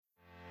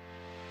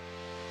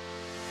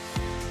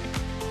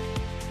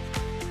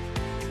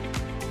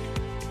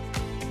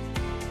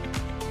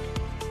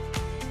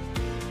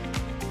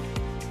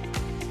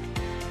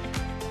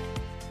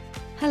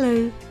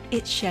Hello,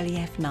 it's Shelley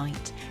F.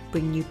 Knight,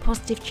 bringing you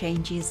Positive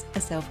Changes, a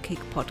Self-Kick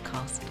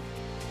podcast.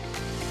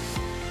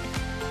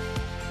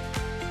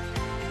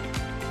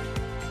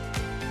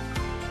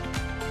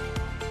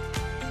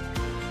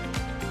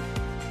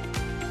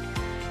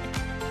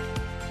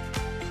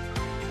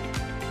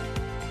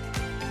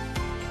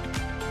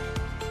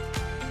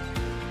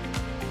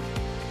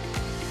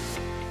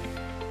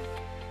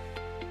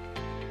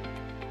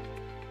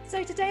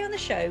 So today on the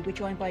show, we're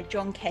joined by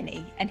John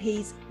Kenny, and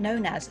he's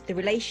known as the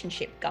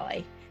Relationship Guy.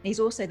 And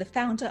he's also the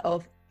founder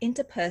of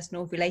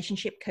Interpersonal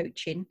Relationship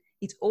Coaching.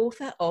 He's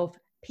author of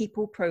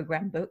People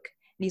Program Book,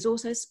 and he's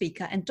also a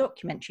speaker and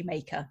documentary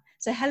maker.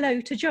 So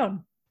hello to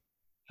John.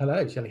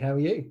 Hello, Shelley. How are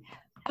you?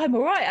 I'm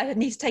all right. I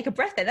need to take a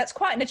breath there. That's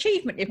quite an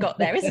achievement you've got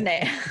there, isn't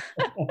it?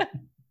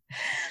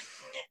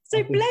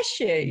 So bless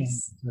you.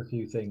 A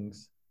few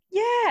things.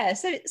 Yeah,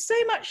 so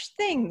much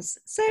things,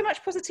 so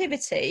much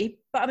positivity,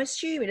 but I'm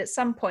assuming at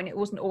some point it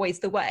wasn't always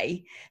the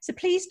way. So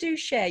please do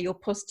share your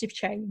positive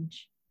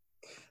change.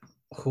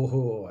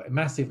 Oh,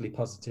 massively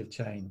positive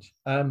change.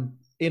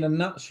 In a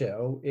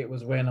nutshell, it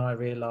was when I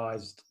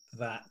realised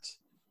that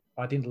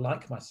I didn't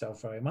like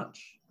myself very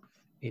much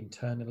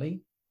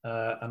internally,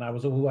 and I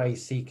was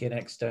always seeking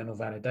external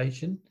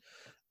validation.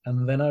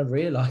 And then I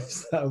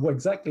realised that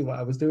exactly what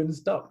I was doing and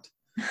stopped.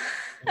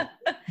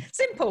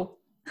 Simple.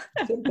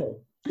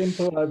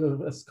 Simple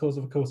over a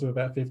course of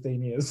about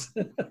 15 years.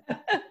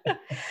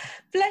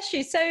 Bless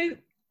you. So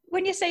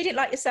when you say you didn't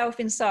like yourself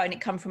inside and it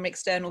come from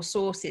external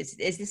sources,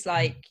 is this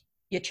like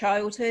your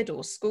childhood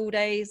or school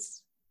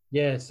days?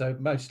 Yeah, so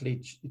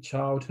mostly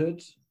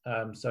childhood.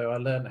 So I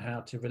learned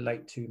how to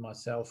relate to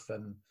myself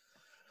and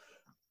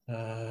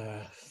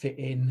fit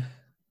in,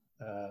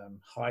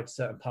 hide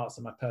certain parts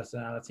of my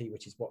personality,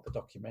 which is what the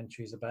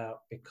documentary is about,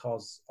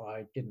 because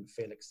I didn't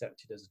feel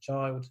accepted as a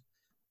child,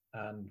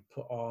 and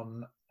put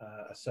on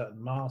a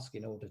certain mask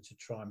in order to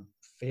try and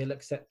feel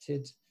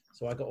accepted.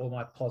 So I got all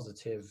my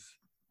positive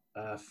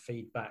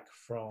feedback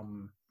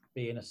from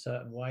being a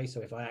certain way. So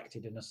if I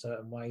acted in a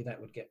certain way,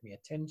 that would get me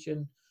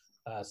attention.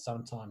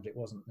 Sometimes it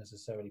wasn't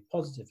necessarily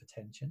positive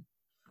attention,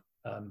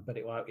 but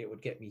it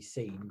would get me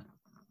seen.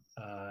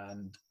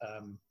 And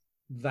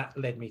that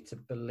led me to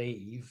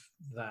believe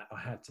that I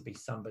had to be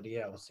somebody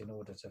else in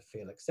order to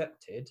feel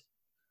accepted.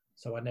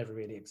 So I never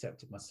really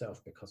accepted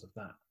myself because of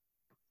that.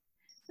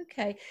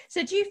 Okay.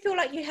 So do you feel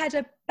like you had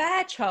a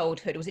bad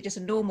childhood, or was it just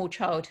a normal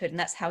childhood and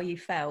that's how you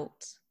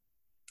felt?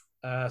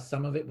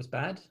 Some of it was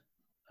bad.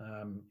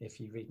 If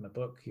you read my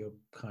book, you'll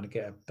kind of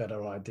get a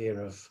better idea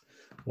of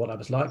what I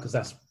was like, because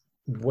that's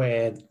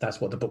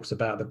what the book's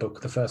about.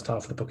 The first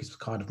half of the book is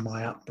kind of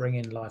my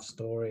upbringing, life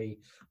story,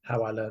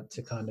 how I learned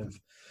to kind of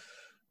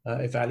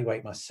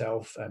evaluate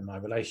myself and my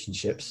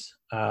relationships.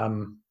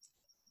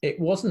 It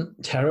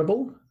wasn't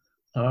terrible.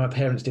 My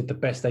parents did the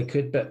best they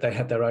could, but they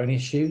had their own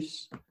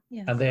issues.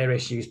 Yeah. And their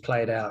issues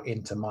played out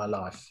into my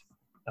life.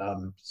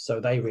 So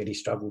they really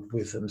struggled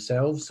with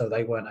themselves. So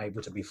they weren't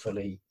able to be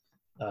fully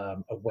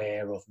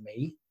aware of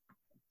me,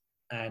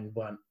 and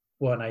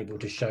weren't able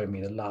to show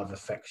me the love,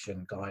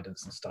 affection,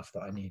 guidance and stuff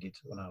that I needed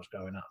when I was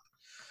growing up.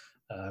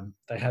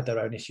 They had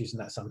their own issues,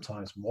 and that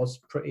sometimes was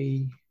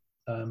pretty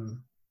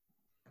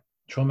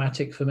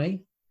traumatic for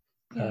me.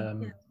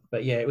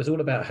 But yeah, it was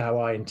all about how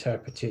I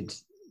interpreted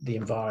the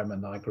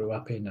environment that I grew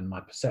up in and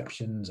my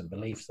perceptions and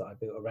beliefs that I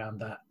built around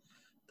that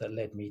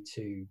led me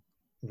to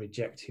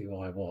reject who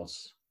I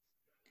was.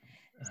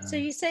 So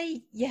you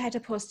say you had a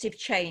positive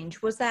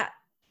change. Was that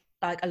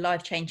like a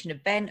life-changing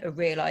event, a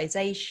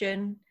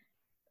realization?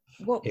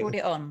 What brought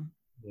it on?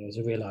 It was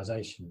a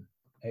realization.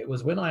 It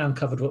was when I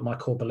uncovered what my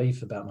core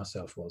belief about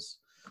myself was.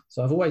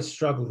 So I've always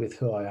struggled with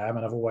who I am,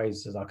 and I've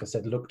always, like I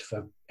said, looked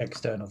for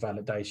external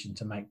validation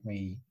to make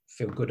me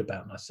feel good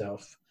about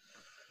myself.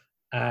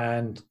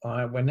 And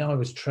when I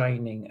was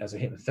training as a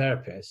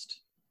hypnotherapist,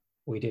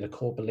 we did a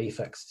core belief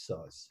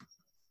exercise,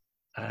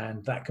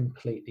 and that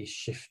completely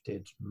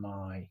shifted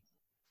my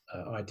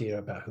idea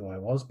about who I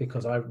was,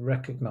 because I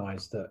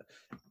recognized that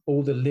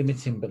all the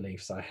limiting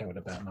beliefs I held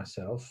about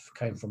myself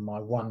came from my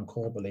one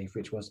core belief,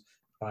 which was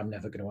I'm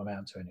never going to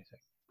amount to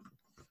anything.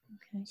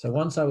 Okay. So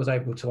once I was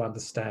able to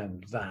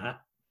understand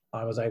that,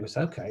 I was able to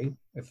say, okay,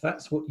 if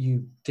that's what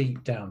you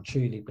deep down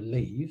truly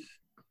believe,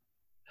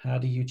 how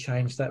do you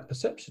change that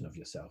perception of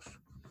yourself?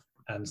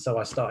 And so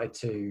I started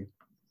to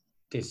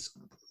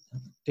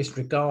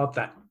disregard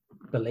that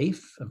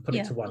belief and put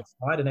it to one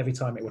side, and every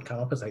time it would come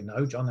up and say,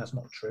 no, John, that's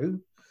not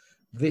true,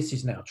 this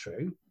is now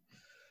true,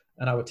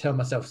 and I would tell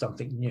myself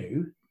something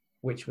new,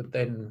 which would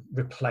then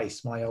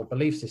replace my old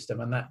belief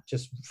system, and that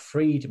just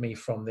freed me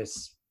from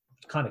this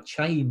kind of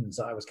chains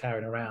that I was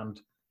carrying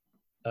around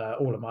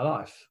all of my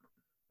life.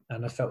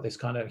 And I felt this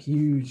kind of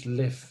huge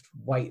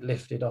weight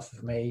lifted off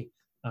of me,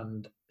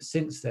 and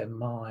since then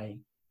my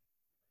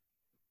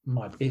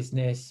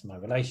business, my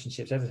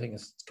relationships, everything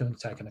has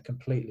taken a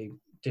completely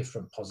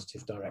different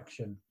positive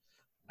direction.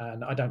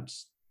 And I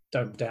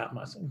don't doubt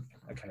myself.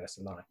 Okay, that's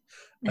a lie.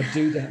 I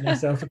do doubt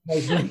myself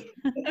occasionally.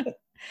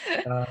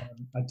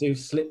 I do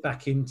slip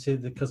back into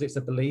because it's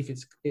a belief.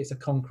 It's a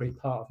concrete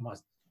part of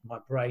my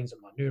brains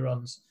and my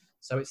neurons.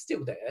 So it's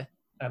still there,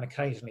 and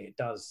occasionally it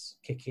does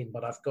kick in,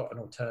 but I've got an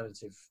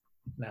alternative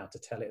now to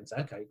tell it and say,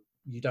 okay,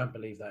 you don't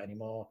believe that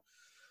anymore.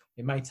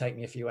 It may take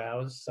me a few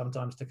hours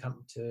sometimes to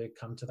come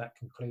to that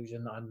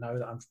conclusion. I know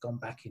that I've gone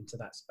back into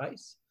that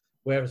space,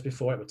 whereas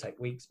before it would take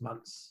weeks,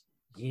 months,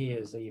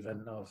 years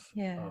even of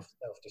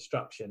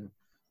self-destruction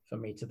for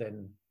me to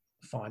then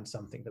find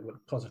something that would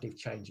positively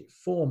change it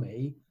for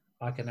me.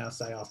 I can now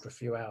say, after a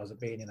few hours of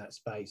being in that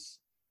space,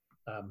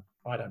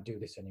 I don't do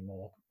this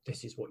anymore.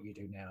 This is what you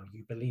do now.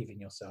 You believe in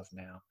yourself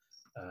now.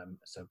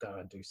 So go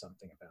and do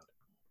something about it.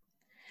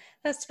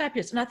 That's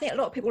fabulous. And I think a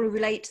lot of people will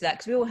relate to that,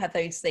 because we all have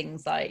those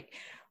things like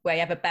where you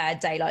have a bad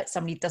day, like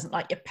somebody doesn't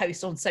like your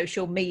post on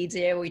social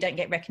media, or you don't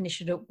get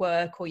recognition at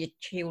work, or your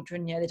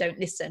children, they don't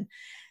listen.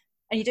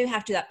 And you do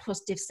have to do that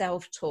positive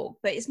self-talk,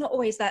 but it's not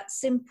always that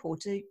simple.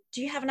 Do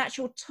you have an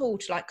actual tool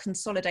to like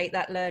consolidate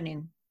that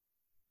learning?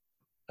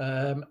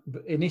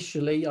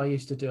 Initially, I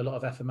used to do a lot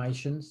of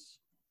affirmations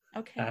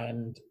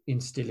and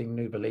instilling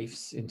new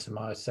beliefs into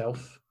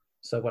myself.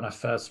 So when I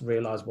first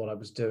realized what I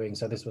was doing,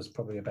 so this was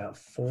probably about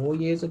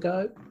 5 years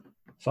ago,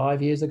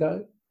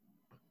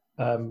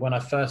 when I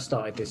first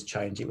started this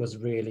change, it was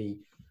really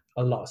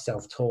a lot of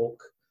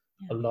self-talk,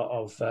 a lot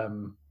of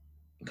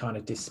kind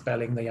of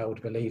dispelling the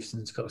old beliefs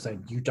and sort of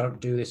saying, you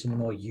don't do this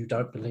anymore, you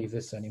don't believe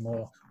this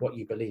anymore, what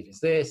you believe is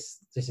this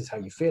is how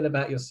you feel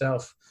about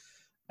yourself.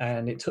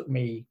 And it took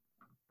me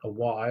a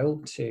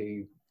while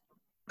to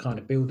kind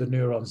of build the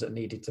neurons that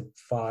needed to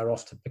fire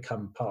off to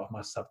become part of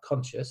my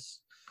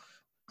subconscious.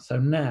 So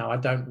now I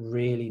don't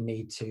really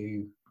need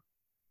to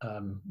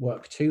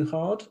work too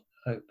hard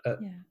at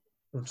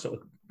sort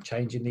of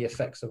changing the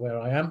effects of where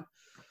I am.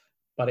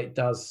 But it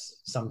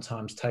does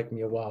sometimes take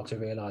me a while to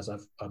realise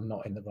I'm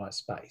not in the right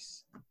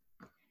space.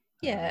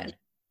 Yeah. And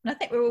I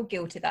think we're all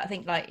guilty of that. I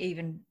think like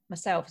even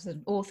myself as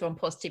an author on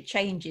positive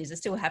changes, I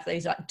still have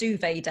those like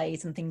duvet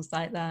days and things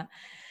like that.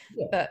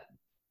 Yeah. But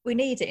we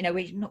need it,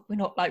 we're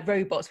not like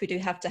robots. We do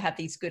have to have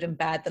these good and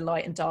bad, the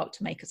light and dark,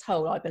 to make us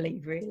whole, I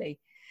believe, really.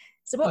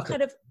 So what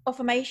kind of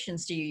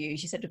affirmations do you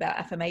use? You said about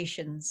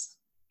affirmations.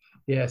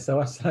 Yeah,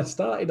 so I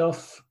started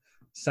off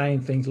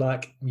saying things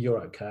like,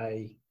 you're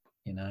okay,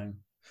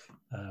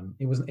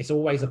 it's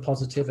always a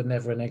positive and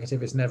never a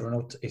negative. It's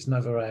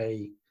never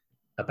a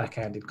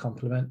backhanded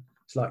compliment.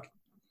 It's like,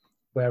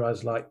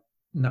 whereas like,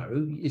 no,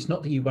 it's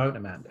not that you won't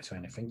amount to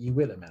anything, you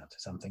will amount to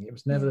something. It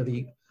was never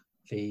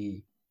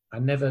I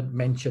never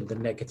mentioned the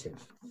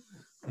negative.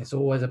 It's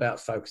always about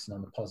focusing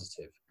on the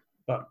positive.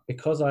 But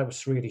because I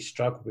was really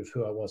struggled with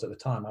who I was at the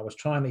time, I was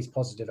trying these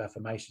positive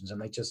affirmations, and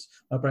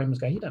my brain was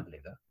going, you don't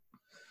believe that.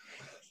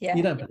 Yeah.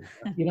 You don't believe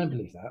that. You don't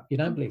believe that. You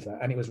don't believe that.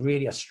 And it was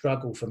really a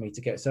struggle for me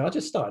to get. So I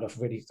just started off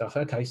really stuff.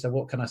 Okay, so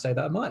what can I say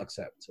that I might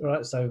accept? All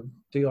right. So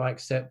do I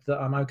accept that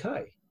I'm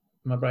okay?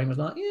 My brain was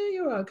like, yeah,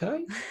 you're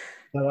okay.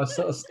 So I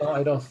sort of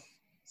started off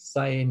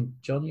saying,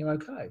 John, you're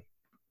okay.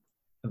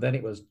 And then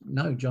it was,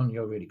 no, John,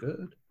 you're really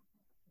good.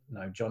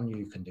 No, John,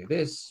 you can do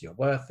this. You're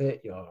worth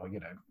it.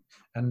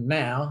 And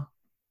now,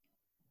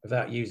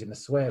 without using the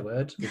swear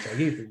word, which I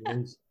usually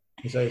use,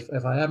 so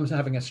if I am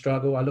having a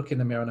struggle, I look in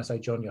the mirror and I say,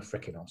 John, you're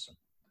freaking awesome.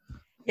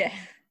 Yeah.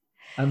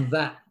 And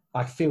that,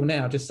 I feel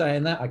now, just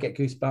saying that, I get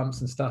goosebumps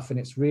and stuff, and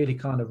it's really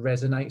kind of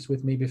resonates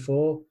with me.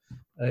 Before,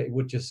 it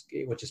would just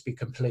be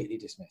completely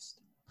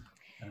dismissed.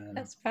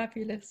 That's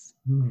fabulous.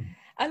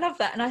 I love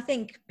that. And I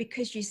think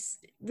because you're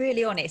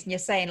really honest and you're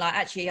saying like,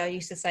 actually, I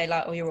used to say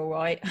like, oh, you're all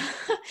right.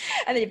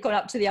 And then you've gone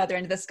up to the other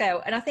end of the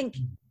scale. And I think,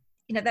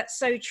 that's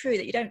so true,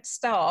 that you don't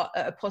start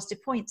at a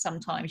positive point.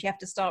 Sometimes you have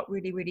to start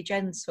really, really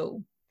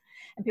gentle.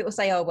 And people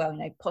say, oh, well,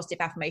 positive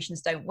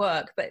affirmations don't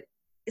work. But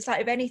it's like,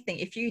 if anything,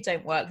 if you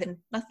don't work, then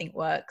nothing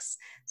works.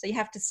 So you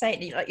have to say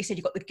it. Like you said,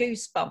 you've got the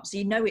goosebumps.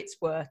 So it's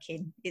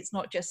working. It's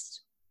not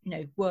just,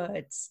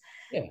 words.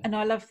 Yeah. And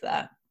I love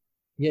that.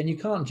 Yeah, and you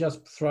can't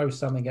just throw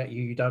something at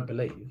you don't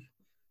believe.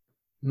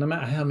 No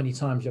matter how many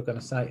times you're going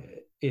to say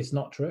it, it's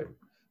not true.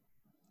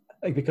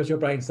 Because your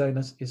brain's saying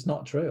it's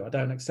not true. I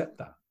don't accept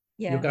that.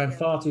 Yeah. You're going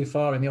far too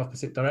far in the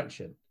opposite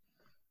direction.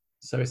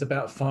 So it's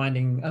about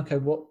finding, okay,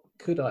 what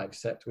could I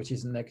accept which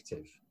isn't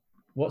negative?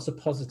 What's a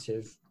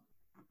positive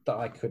that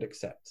I could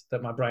accept,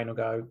 that my brain will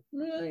go,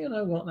 you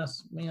know what,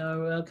 that's,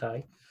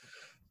 okay.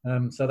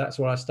 So that's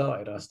where I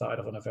started. I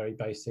started off on a very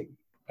basic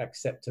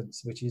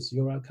acceptance, which is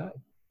you're okay.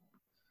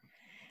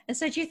 And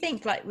so do you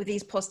think, like, with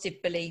these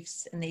positive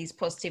beliefs and these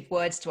positive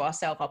words to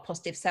ourselves, our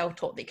positive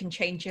self-talk, that can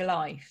change your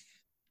life?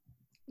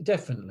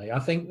 Definitely. I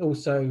think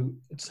also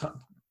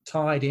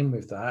tied in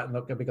with that,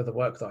 and because of the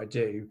work that I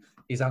do,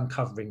 is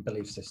uncovering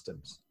belief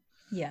systems.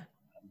 Yeah.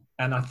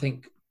 And I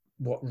think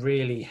what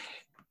really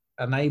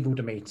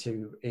enabled me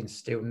to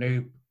instill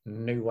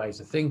new ways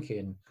of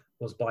thinking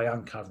was by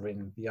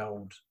uncovering the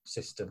old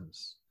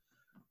systems.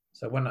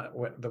 So when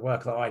the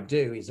work that I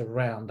do is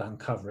around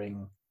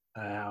uncovering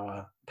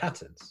our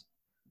patterns,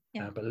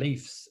 our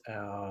beliefs,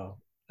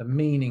 the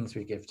meanings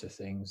we give to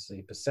things,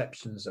 the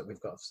perceptions that we've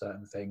got of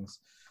certain things,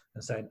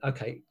 and saying,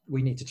 okay,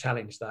 we need to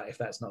challenge that if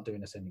that's not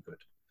doing us any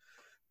good.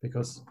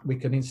 because we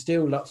can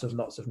instill lots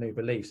of new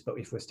beliefs, but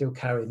if we're still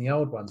carrying the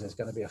old ones, there's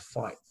going to be a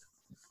fight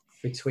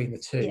between the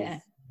two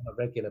on a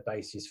regular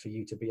basis for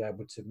you to be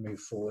able to move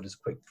forward as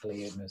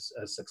quickly and as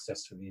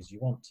successfully as you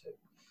want to.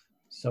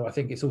 So I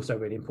think it's also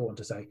really important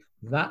to say,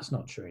 that's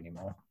not true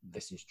anymore,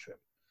 this is true.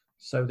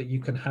 So that you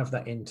can have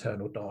that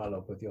internal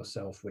dialogue with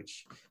yourself,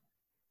 which,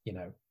 you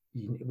know,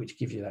 which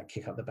gives you that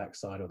kick up the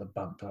backside or the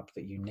bump up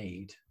that you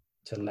need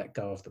to let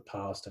go of the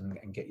past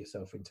and get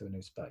yourself into a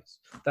new space.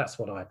 That's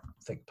what I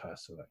think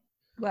personally.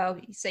 Well,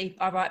 you see,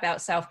 I write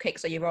about self-kick,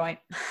 so you're right.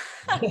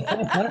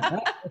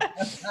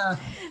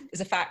 It's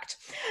a fact.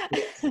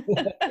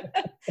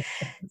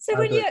 So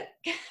when you're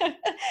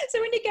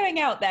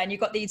going out there and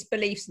you've got these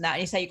beliefs and that,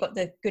 and you say you've got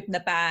the good and the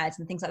bad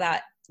and things like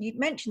that, you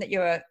mentioned that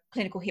you're a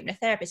clinical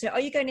hypnotherapist. So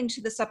are you going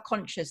into the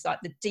subconscious, like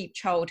the deep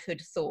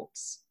childhood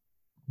thoughts?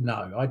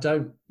 No, I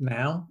don't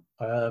now.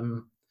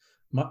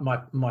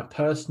 My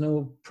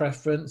personal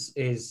preference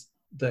is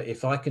that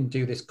if I can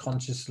do this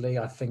consciously,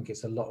 I think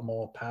it's a lot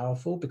more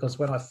powerful, because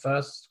when I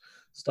first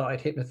started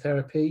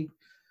hypnotherapy,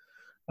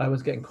 I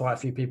was getting quite a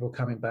few people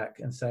coming back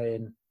and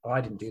saying,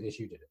 I didn't do this,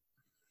 you did it.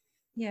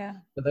 Yeah.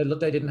 But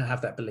they didn't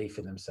have that belief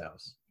in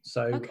themselves.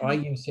 So okay. I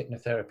use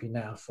hypnotherapy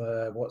now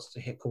for what's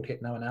called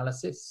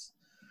hypnoanalysis.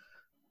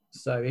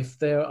 So if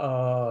there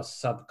are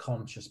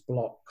subconscious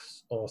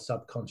blocks or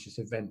subconscious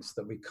events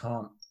that we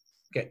can't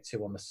get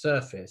to on the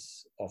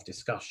surface of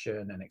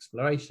discussion and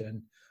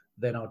exploration,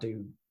 then I'll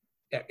do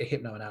a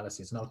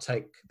hypnoanalysis and I'll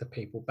take the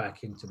people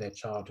back into their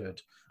childhood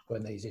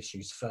when these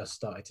issues first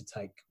started to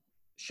take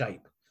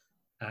shape,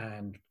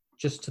 and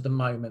just to the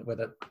moment where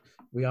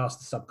we ask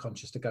the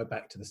subconscious to go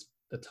back to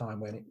the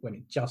time when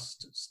it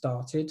just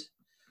started,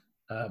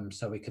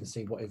 so we can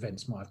see what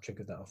events might have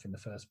triggered that off in the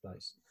first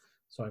place.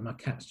 Sorry, my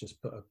cat's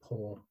just put a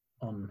paw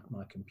on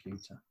my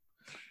computer.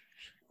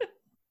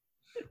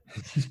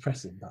 She's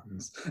pressing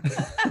buttons. Is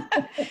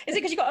it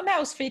because you've got a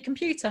mouse for your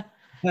computer?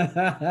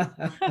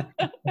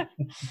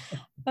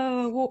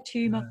 Oh, warped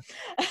humour.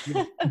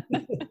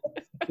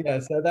 Yeah,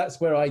 so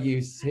that's where I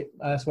use the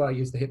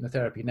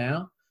hypnotherapy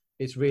now.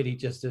 It's really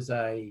just as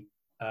a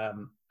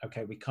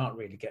okay, we can't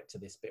really get to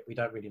this bit. We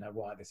don't really know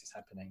why this is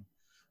happening.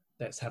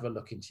 Let's have a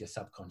look into your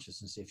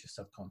subconscious and see if your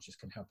subconscious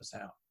can help us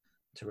out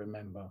to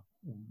remember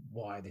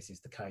why this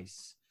is the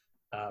case.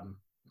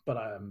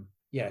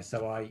 Yeah,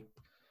 so I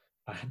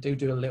do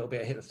a little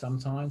bit of hypnosis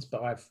sometimes,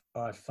 but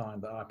I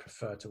find that I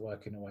prefer to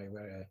work in a way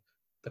where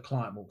the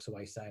client walks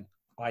away saying,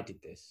 I did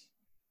this.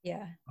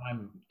 Yeah.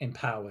 I'm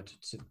empowered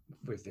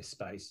with this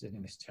space and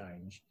in this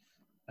change.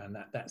 And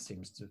that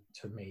seems to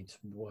me to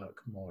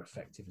work more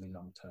effectively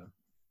long term.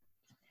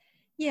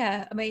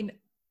 Yeah, I mean,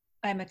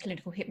 I'm a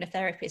clinical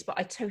hypnotherapist, but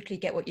I totally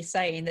get what you're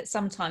saying, that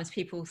sometimes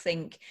people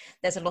think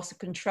there's a loss of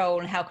control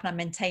and how can I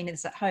maintain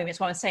this at home? It's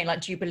why I'm saying,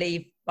 like, do you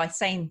believe by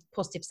saying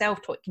positive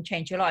self-talk can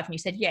change your life? And you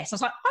said yes. I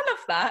was like, I love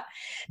that,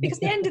 because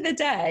at the end of the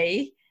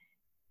day,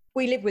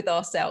 we live with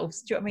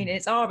ourselves. Do you know what I mean? And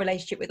it's our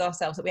relationship with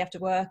ourselves that we have to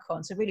work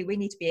on. So really we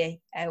need to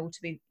be able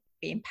to be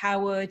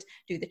empowered,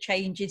 do the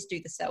changes, do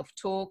the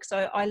self-talk.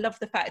 So I love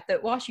the fact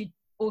that whilst you're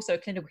also a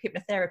clinical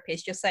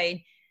hypnotherapist, you're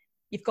saying,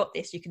 you've got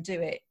this, you can do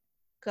it.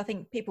 Because I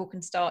think people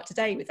can start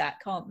today with that,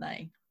 can't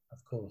they?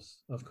 Of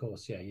course.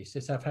 Yeah, you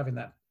just having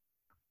that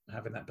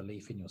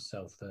belief in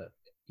yourself that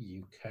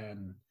you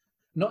can,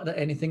 not that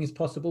anything is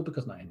possible,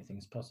 because not anything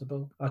is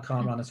possible. I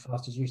can't run as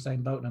fast as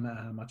Usain Bolt, no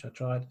matter how much I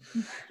tried.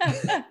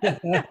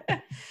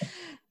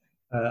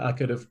 I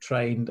could have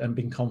trained and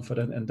been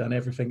confident and done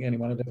everything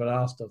anyone had ever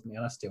asked of me,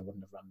 and I still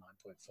wouldn't have run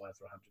 9.5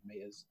 for 100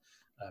 meters.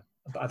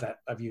 But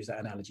I've used that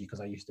analogy because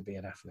I used to be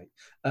an athlete.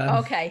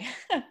 Okay.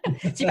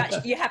 So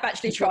you have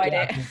actually tried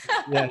it.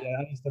 yeah,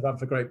 I used to run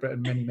for Great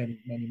Britain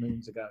many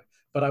moons ago,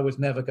 but I was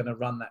never going to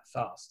run that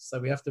fast. So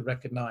we have to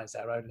recognize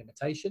our own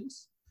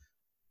limitations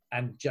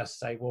and just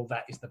say, well,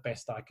 that is the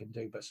best I can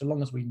do. But so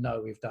long as we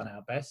know we've done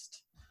our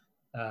best,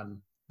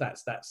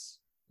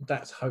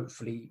 that's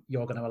hopefully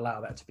you're going to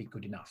allow that to be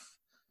good enough.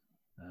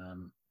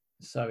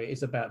 So it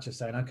is about just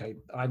saying, okay,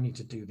 I need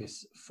to do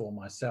this for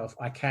myself.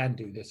 I can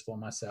do this for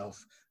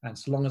myself. And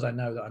so long as I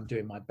know that I'm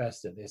doing my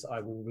best at this,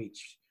 I will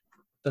reach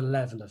the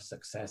level of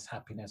success,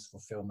 happiness,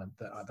 fulfillment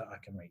that I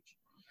can reach.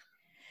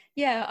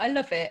 Yeah, I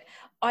love it.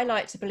 I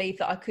like to believe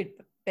that I could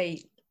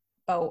be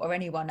Bolt or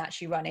anyone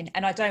actually running,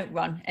 and I don't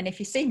run. And if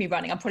you see me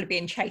running, I'm probably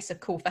being chased, a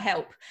call for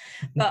help.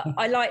 But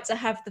I like to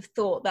have the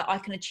thought that I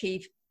can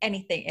achieve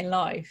anything in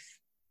life.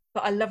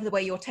 But I love the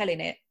way you're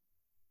telling it,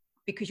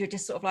 because you're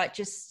just sort of like,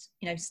 just,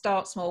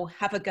 start small,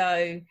 have a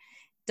go.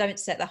 Don't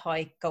set the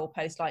high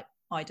goalpost like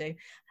I do.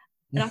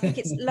 And I think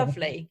it's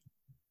lovely.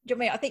 Do you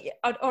know what I mean? I think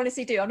I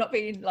honestly do. I'm not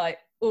being like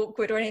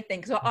awkward or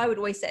anything, because I would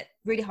always set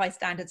really high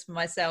standards for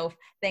myself.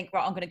 Think,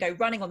 right, I'm going to go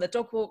running on the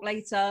dog walk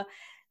later.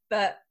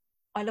 But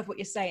I love what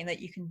you're saying, that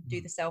you can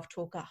do the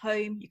self-talk at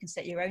home. You can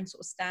set your own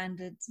sort of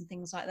standards and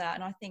things like that.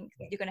 And I think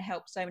you're going to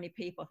help so many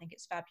people. I think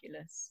it's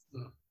fabulous.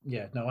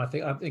 Yeah, no, I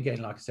think,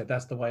 again, like I said,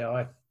 that's the way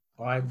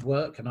I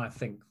work. And I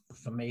think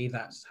for me,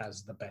 that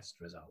has the best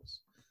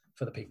results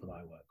for the people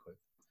I work with.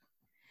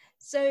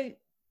 So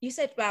you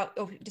said about,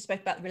 or just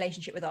spoke about the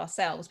relationship with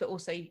ourselves, but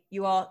also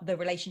you are the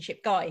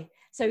relationship guy.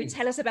 So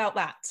tell us about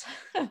that.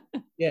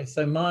 Yeah,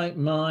 so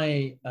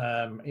my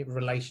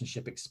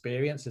relationship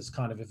experience has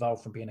kind of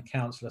evolved from being a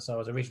counsellor. So I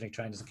was originally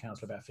trained as a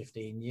counsellor about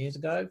 15 years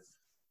ago,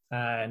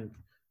 and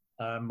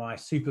my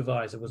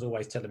supervisor was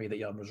always telling me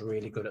that I was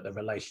really good at the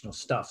relational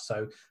stuff.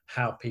 So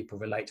how people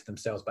relate to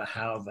themselves, but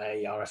how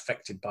they are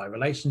affected by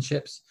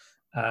relationships,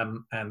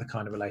 and the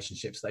kind of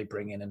relationships they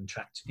bring in and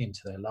attract into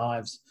their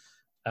lives.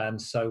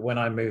 And so when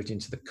I moved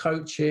into the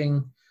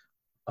coaching,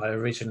 I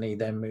originally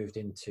then moved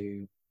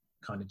into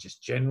kind of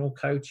just general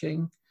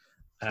coaching,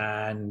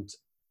 and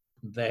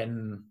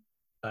then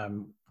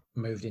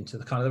moved into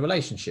the kind of the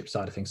relationship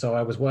side of things. So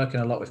I was working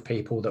a lot with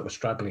people that were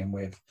struggling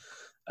with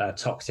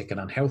toxic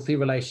and unhealthy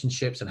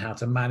relationships, and how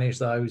to manage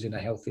those in a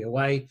healthier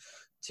way,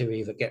 to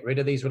either get rid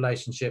of these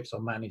relationships or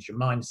manage your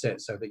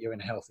mindset so that you're in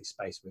a healthy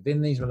space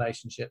within these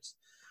relationships.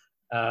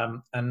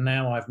 And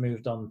now I've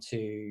moved on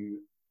to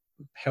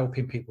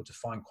helping people to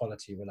find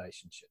quality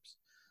relationships.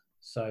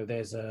 So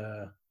there's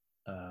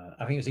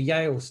I think it's a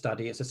Yale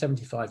study. It's a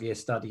 75-year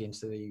study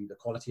into the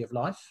quality of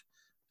life.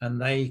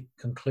 And they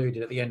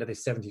concluded at the end of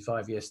this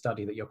 75-year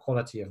study that your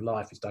quality of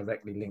life is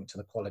directly linked to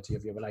the quality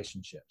of your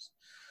relationships.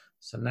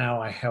 So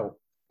now I help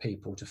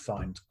people to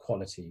find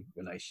quality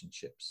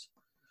relationships,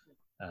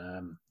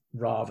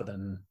 rather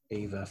than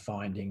either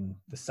finding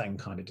the same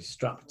kind of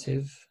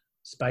destructive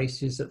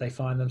spaces that they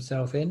find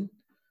themselves in.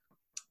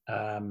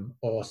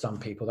 Or some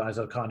people, there's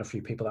a kind of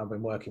few people that I've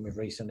been working with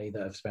recently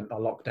that have spent a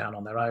lockdown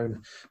on their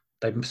own.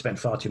 They've spent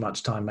far too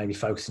much time maybe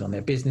focusing on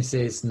their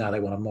businesses. Now they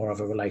want more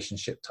of a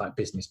relationship type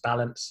business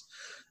balance.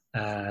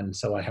 And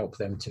so I help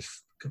them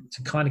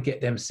to kind of get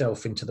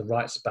themselves into the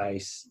right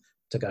space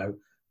to go,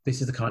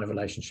 this is the kind of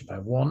relationship I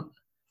want.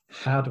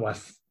 How do I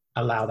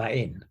allow that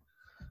in?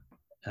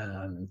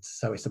 And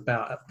so it's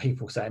about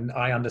people saying,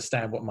 I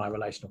understand what my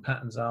relational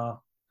patterns are.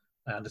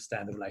 I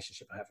understand the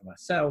relationship I have with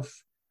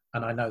myself.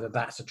 And I know that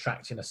that's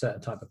attracting a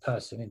certain type of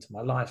person into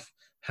my life.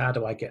 How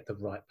do I get the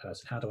right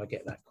person? How do I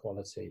get that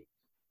quality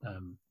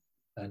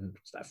and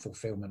that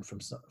fulfillment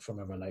from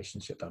a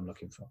relationship that I'm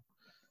looking for?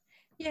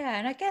 Yeah,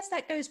 and I guess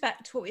that goes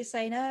back to what we were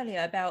saying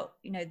earlier about,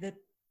 the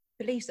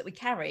beliefs that we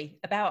carry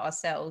about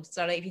ourselves.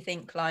 So like, if you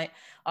think like,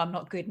 I'm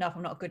not good enough,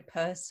 I'm not a good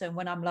person,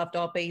 when I'm loved,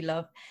 I'll be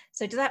loved.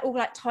 So does that all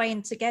like tie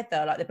in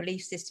together, like the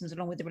belief systems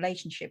along with the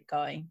relationship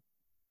guy?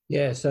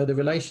 Yeah, so the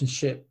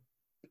relationship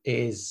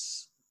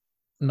is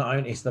not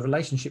only it's the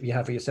relationship you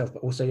have with yourself,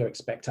 but also your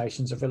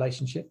expectations of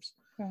relationships.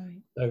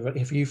 Right. So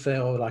if you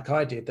feel like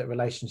I did, that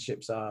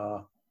relationships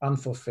are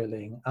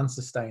unfulfilling,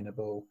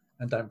 unsustainable,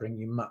 and don't bring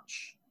you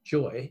much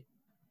joy,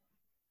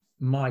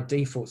 my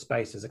default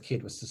space as a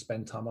kid was to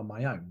spend time on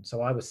my own.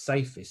 So I was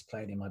safest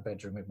playing in my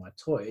bedroom with my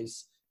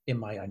toys in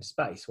my own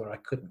space where I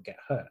couldn't get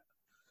hurt.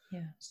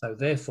 Yeah. So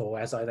therefore,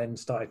 as I then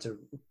started to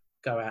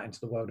go out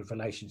into the world of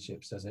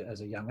relationships as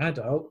a young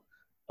adult,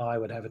 I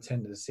would have a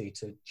tendency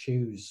to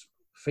choose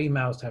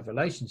females to have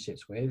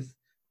relationships with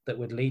that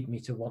would lead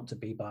me to want to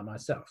be by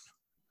myself.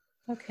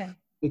 Okay.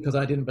 Because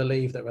I didn't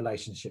believe that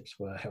relationships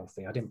were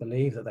healthy. I didn't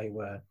believe that they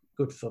were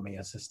good for me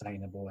as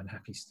sustainable and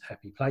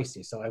happy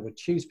places. So I would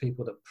choose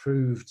people that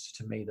proved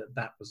to me that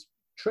that was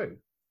true.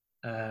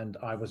 And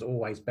I was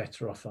always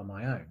better off on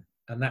my own.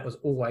 And that was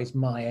always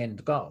my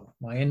end goal.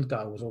 My end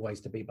goal was always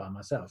to be by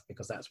myself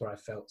because that's where I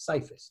felt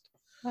safest.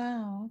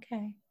 Wow.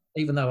 Okay.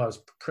 Even though I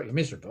was pretty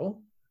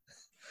miserable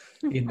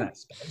in that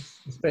space,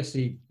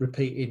 especially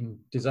repeating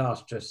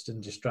disastrous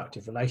and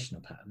destructive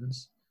relational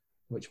patterns,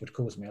 which would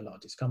cause me a lot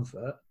of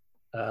discomfort.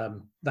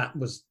 That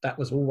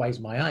was always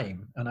my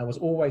aim, and I was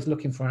always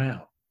looking for an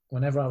out.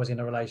 Whenever I was in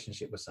a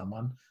relationship with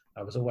someone,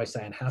 I was always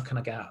saying, how can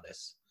I get out of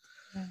this?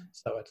 Yeah.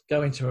 So I'd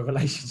go into a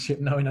relationship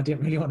knowing I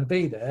didn't really want to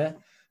be there,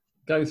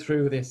 go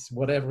through this,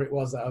 whatever it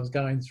was that I was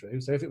going through.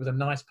 So if it was a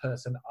nice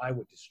person, I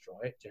would destroy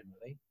it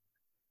generally.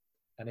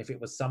 And if it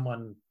was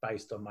someone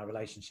based on my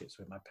relationships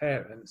with my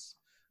parents,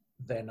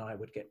 then I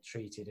would get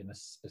treated in a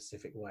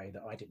specific way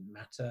that I didn't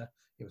matter.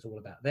 It was all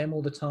about them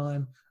all the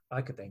time.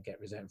 I could then get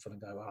resentful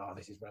and go, oh,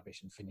 this is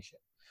rubbish, and finish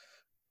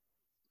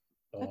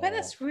it. I bet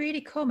that's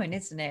really common,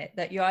 isn't it?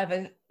 That you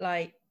either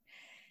like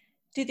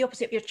do the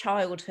opposite of your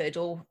childhood,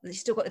 or you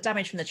still got the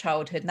damage from the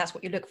childhood, and that's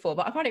what you look for.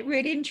 But I find it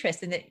really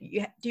interesting that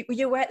were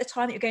you aware at the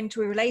time that you're going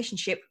into a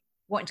relationship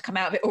wanting to come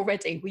out of it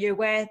already? Were you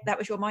aware that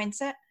was your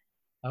mindset?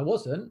 I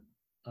wasn't.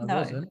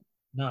 No.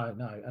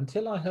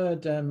 Until I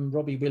heard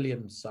Robbie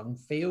Williams' song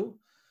 "Feel."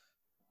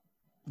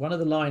 One of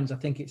the lines, I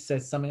think it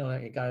says something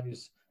like, it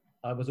goes,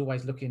 I was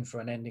always looking for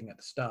an ending at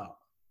the start.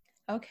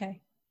 Okay.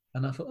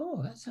 And I thought,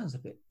 oh, that sounds a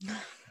bit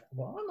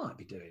what I might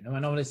be doing. I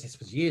mean, obviously this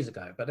was years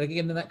ago, but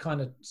again, that kind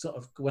of sort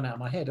of went out of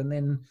my head. And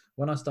then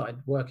when I started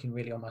working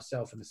really on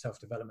myself and the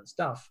self-development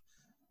stuff,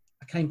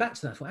 I came back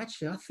to that. I thought,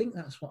 actually, I think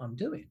that's what I'm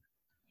doing.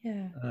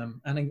 Yeah.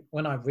 And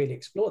when I really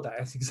explored that,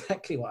 that's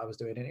exactly what I was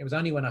doing. And it was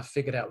only when I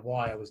figured out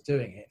why I was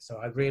doing it. So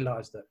I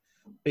realized that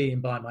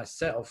being by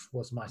myself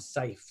was my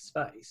safe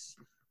space.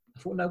 I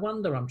thought, no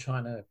wonder I'm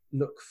trying to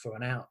look for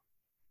an out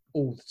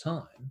all the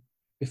time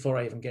before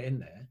I even get in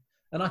there.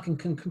 And I can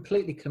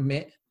completely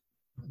commit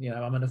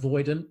I'm an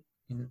avoidant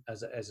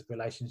as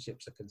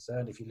relationships are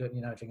concerned. If you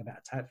know anything about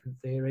attachment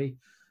theory,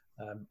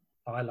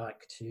 I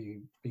like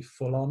to be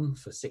full on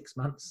for 6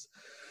 months,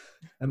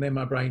 and then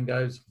my brain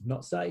goes,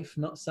 not safe,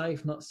 not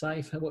safe, not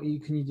safe. What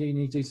can you do? You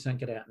need to do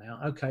something, get out now.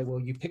 Okay, well,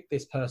 you picked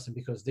this person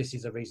because this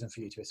is a reason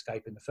for you to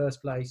escape in the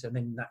first place, and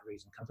then that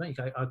reason comes. Then you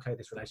go, okay,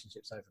 this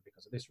relationship's over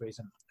because of this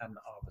reason, and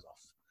I was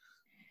off.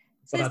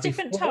 So there's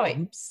different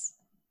types.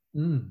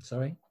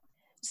 Sorry.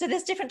 So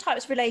there's different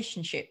types of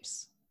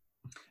relationships.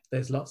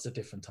 There's lots of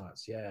different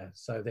types, yeah.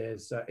 So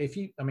there's,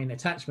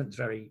 attachment's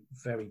very,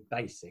 very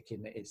basic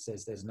in that it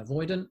says there's an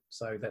avoidant.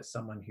 So that's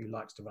someone who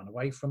likes to run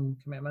away from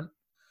commitment.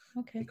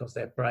 Okay. Because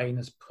their brain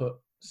has put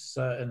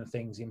certain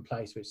things in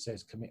place which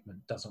says commitment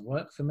doesn't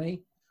work for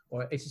me.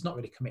 Or it's not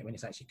really commitment,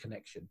 it's actually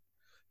connection.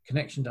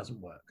 Connection doesn't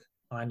work.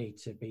 I need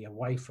to be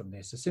away from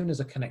this. As soon as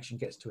a connection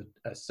gets to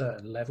a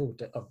certain level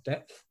of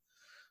depth,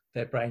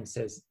 their brain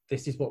says,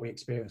 this is what we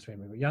experienced when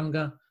we were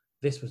younger.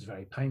 This was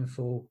very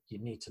painful. You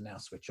need to now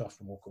switch off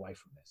and walk away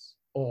from this,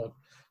 or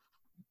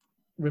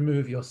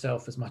remove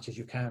yourself as much as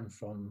you can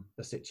from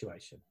the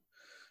situation.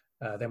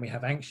 Then we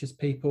have anxious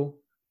people.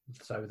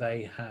 So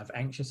they have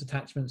anxious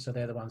attachments. So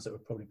they're the ones that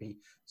would probably be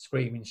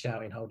screaming,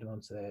 shouting, holding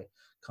on to their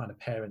kind of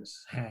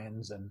parents'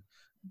 hands and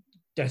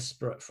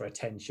desperate for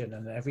attention.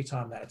 And every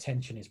time that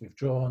attention is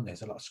withdrawn,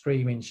 there's a lot of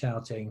screaming,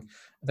 shouting.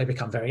 They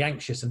become very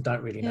anxious and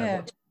don't really know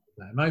what to do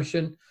with that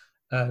emotion.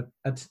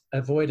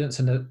 Avoidance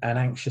and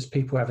anxious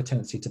people have a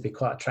tendency to be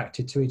quite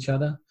attracted to each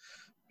other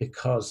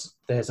because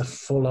there's a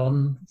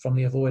full-on from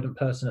the avoidant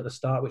person at the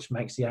start, which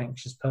makes the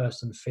anxious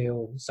person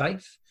feel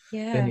safe.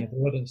 Yeah. Then the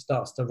avoidant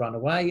starts to run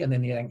away, and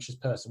then the anxious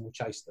person will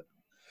chase them.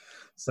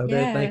 So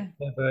they're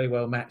very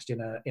well matched in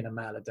a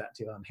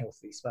maladaptive,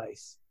 unhealthy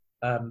space.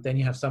 Then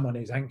you have someone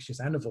who's anxious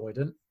and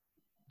avoidant.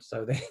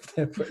 So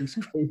they're pretty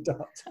screwed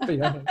up, to be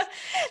honest.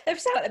 They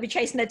sound like they'd be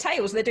chasing their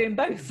tails. They're doing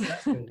both.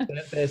 Exactly.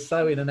 They're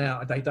so in and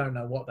out. They don't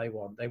know what they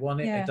want. They want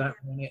it. They don't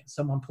want it.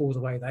 Someone pulls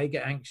away. They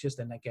get anxious.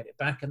 Then they get it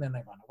back, and then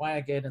they run away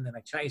again, and then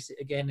they chase it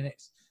again.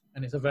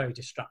 And it's a very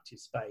destructive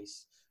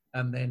space.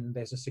 And then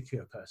there's a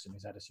secure person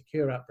who's had a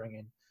secure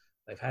upbringing.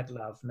 They've had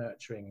love,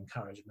 nurturing,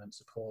 encouragement,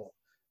 support,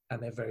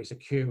 and they're very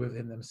secure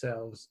within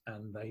themselves.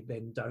 And they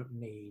then don't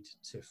need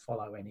to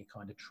follow any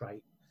kind of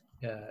trait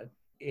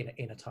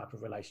in a type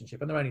of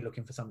relationship, and they're only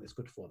looking for something that's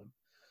good for them.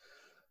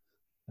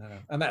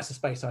 And that's the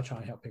space I try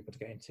and help people to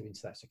get into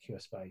that secure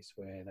space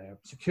where they're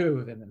secure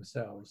within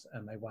themselves,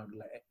 and they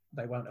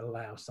won't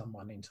allow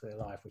someone into their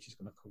life which is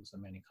going to cause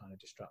them any kind of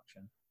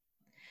destruction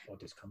or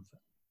discomfort.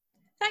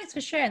 Thanks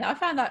for sharing that. I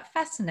found that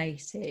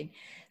fascinating.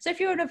 So if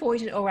you're an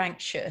avoidant or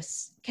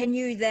anxious, can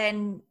you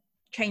then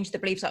change the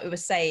beliefs like we were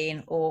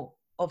saying, or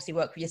obviously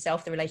work with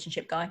yourself, the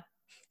relationship guy?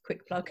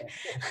 Quick plug.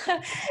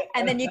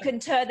 And then you can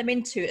turn them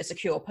into a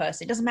secure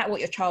person. It doesn't matter what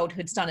your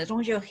childhood's done, as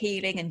long as you're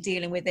healing and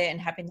dealing with it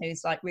and having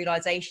those like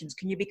realizations,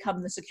 can you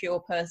become the secure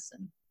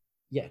person?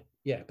 Yeah,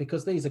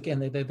 because these, again,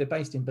 they're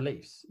based in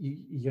beliefs.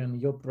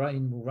 Your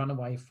brain will run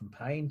away from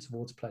pain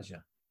towards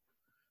pleasure.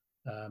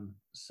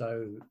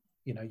 So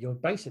you're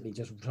basically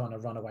just trying to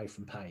run away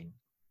from pain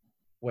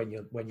when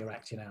you're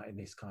acting out in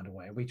this kind of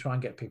way. And we try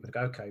and get people to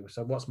go, okay,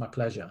 so what's my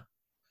pleasure?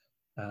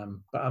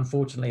 But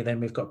unfortunately, then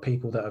we've got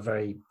people that are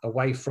very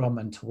away from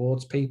and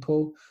towards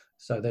people.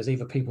 So there's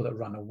either people that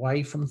run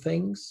away from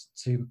things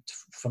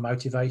for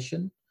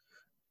motivation.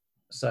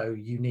 So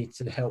you need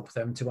to help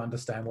them to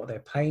understand what their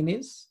pain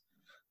is,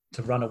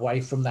 to run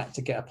away from that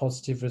to get a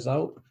positive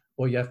result.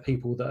 Or you have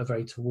people that are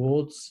very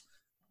towards.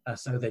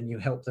 So then you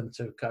help them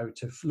to go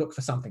to look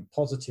for something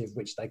positive,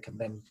 which they can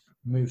then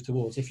move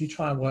towards. If you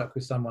try and work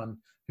with someone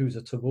who's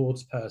a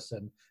towards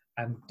person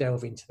and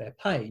delve into their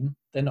pain,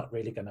 they're not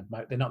really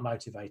they're not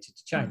motivated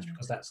to change,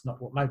 because that's not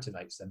what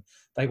motivates them.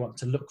 They want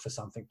to look for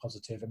something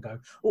positive and go,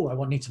 oh,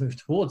 I need to move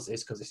towards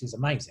this because this is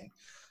amazing.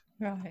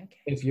 Right. Okay.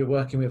 If you're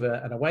working with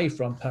an away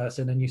from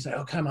person and you say,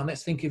 oh, come on,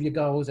 let's think of your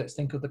goals, let's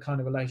think of the kind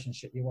of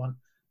relationship you want.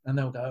 And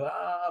they'll go,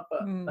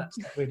 but that's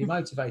not really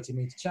motivating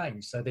me to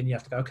change. So then you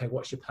have to go, okay,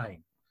 what's your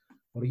pain?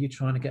 What are you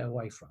trying to get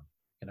away from?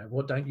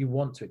 What don't you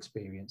want to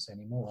experience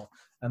anymore?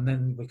 And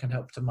then we can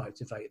help to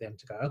motivate them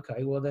to go,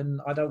 okay, well then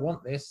I don't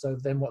want this. So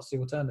then what's the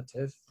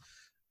alternative?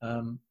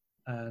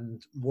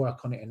 And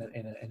work on it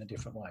in a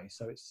different way.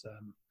 So it's,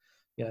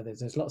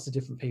 there's lots of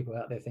different people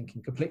out there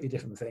thinking completely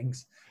different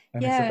things.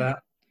 And it's about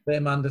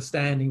them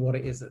understanding what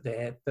it is that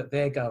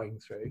they're going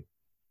through,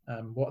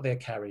 what they're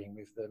carrying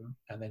with them,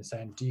 and then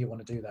saying, do you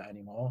want to do that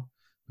anymore?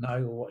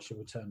 No, or what's your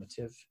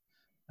alternative?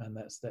 And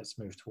let's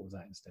move towards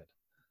that instead.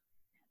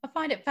 I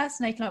find it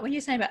fascinating, like when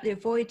you're saying about the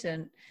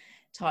avoidant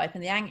type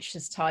and the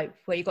anxious type,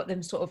 where you've got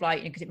them sort of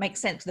like, because it makes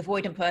sense, the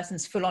avoidant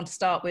person's full on to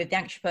start with, the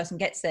anxious person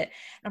gets it.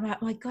 And I'm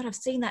like, my God, I've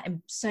seen that in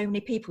so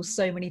many people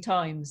so many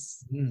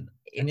times. And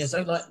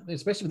so like,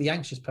 especially with the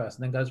anxious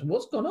person, then goes,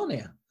 what's gone on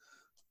here?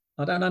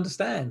 I don't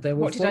understand.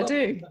 What did I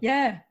do?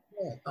 Yeah.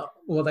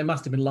 Well, they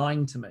must have been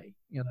lying to me.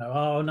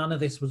 Oh, none of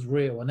this was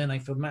real. And then they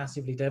feel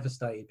massively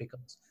devastated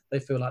because they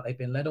feel like they've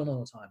been led on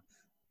all the time.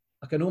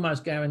 I can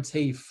almost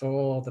guarantee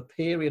for the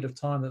period of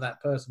time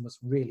that person was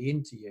really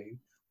into you,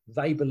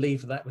 they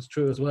believed that was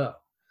true as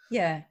well.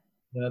 Yeah.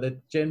 They're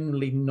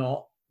generally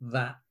not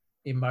that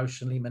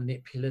emotionally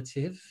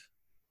manipulative.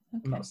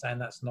 Okay. I'm not saying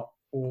that's not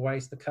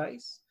always the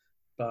case,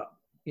 but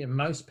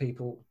most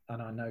people,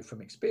 and I know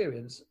from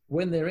experience,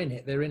 when they're in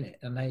it,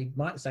 and they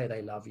might say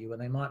they love you,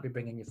 and they might be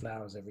bringing you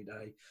flowers every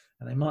day,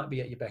 and they might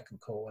be at your beck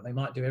and call, and they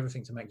might do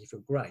everything to make you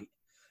feel great.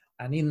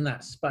 And in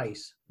that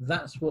space,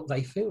 that's what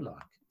they feel like.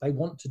 They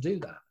want to do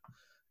that.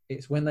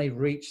 It's when they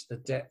reach the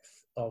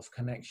depth of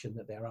connection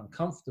that they're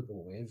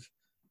uncomfortable with,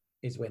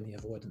 is when the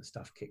avoidance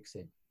stuff kicks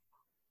in.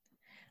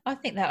 I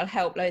think that'll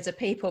help loads of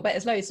people, but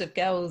there's loads of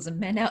girls and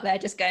men out there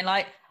just going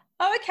like,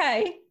 oh,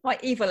 okay, my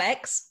evil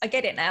ex, I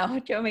get it now. Do you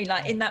know what I mean?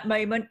 Like in that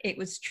moment, it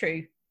was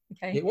true.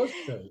 Okay. It was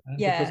true. And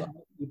because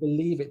you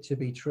believe it to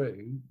be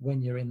true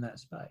when you're in that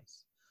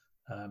space.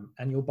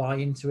 And you'll buy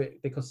into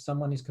it because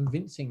someone is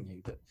convincing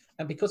you that,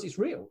 and because it's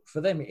real.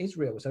 For them, it is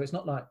real. So it's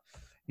not like,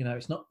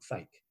 it's not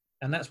fake.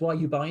 And that's why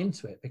you buy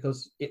into it,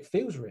 because it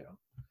feels real.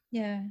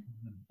 Yeah.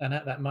 And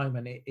at that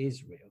moment, it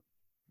is real.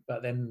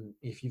 But then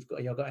if you've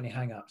got any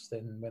hang-ups,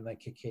 then when they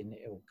kick in,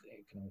 it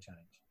can all change.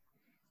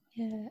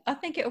 Yeah, I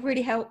think it'll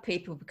really help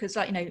people because,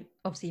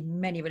 obviously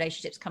many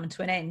relationships come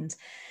to an end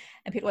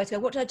and people always go,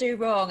 what did I do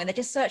wrong? And they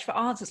just search for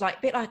answers, like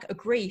a bit like a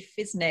grief,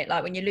 isn't it?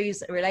 Like when you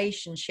lose a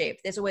relationship,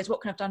 there's always,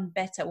 what can I have done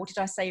better? What did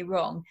I say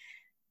wrong?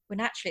 When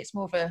actually it's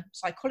more of a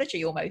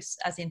psychology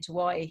almost, as into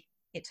why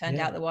it turned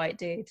out the way it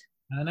did.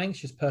 And an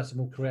anxious person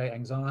will create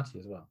anxiety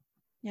as well.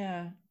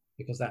 Yeah.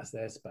 Because that's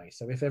their space.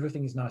 So if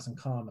everything is nice and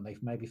calm and they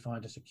maybe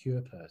find a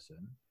secure person,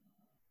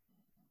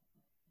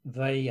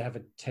 they have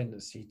a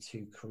tendency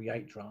to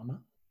create drama.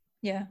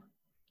 Yeah.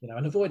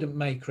 An avoidant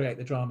may create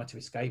the drama to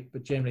escape,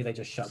 but generally they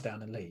just shut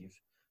down and leave.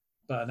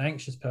 But an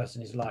anxious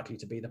person is likely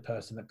to be the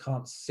person that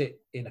can't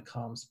sit in a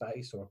calm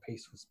space or a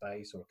peaceful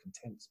space or a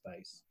content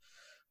space.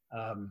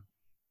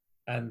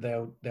 And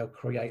they'll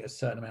create a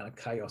certain amount of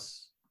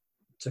chaos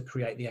to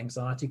create the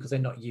anxiety because they're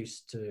not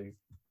used to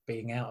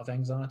being out of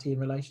anxiety in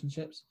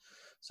relationships.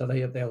 So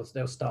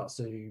they'll start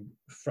to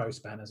throw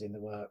spanners in the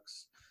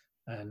works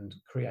and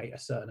create a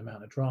certain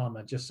amount of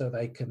drama just so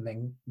they can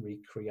then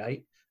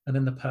recreate. And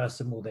then the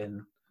person will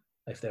then,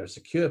 if they're a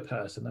secure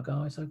person, they'll go,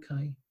 oh, it's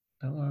okay,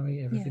 don't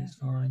worry, everything's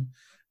fine.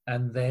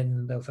 And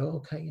then they'll feel,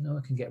 okay,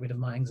 I can get rid of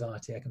my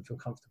anxiety, I can feel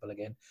comfortable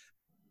again.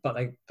 But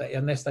they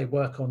unless they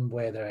work on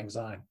where their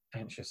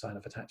anxious sign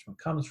of attachment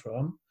comes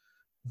from,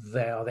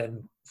 they are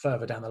then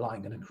further down the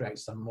line going to create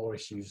some more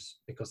issues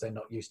because they're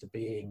not used to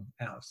being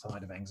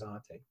outside of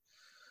anxiety.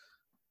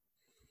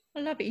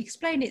 I love it. You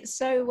explain it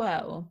so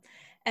well.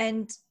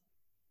 And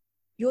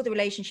you're the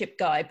relationship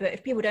guy, but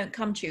if people don't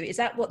come to you, is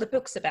that what the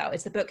book's about?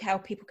 Is the book how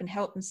people can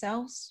help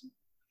themselves?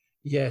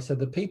 Yeah, so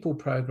the People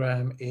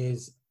program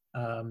is,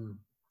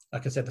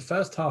 like I said, the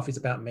first half is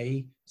about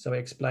me. So it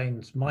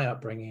explains my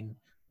upbringing,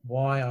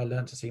 why I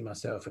learned to see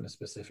myself in a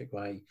specific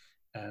way,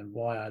 and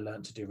why I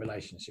learned to do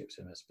relationships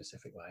in a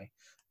specific way.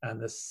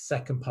 And the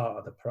second part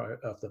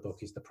of the book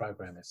is the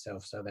program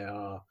itself. So there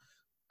are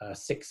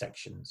 6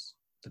 sections.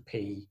 The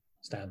P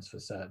stands for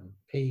certain.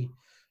 P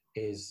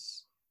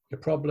is your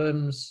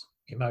problems,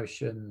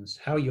 emotions,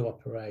 how you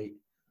operate,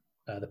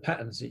 the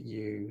patterns that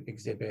you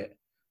exhibit,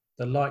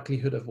 the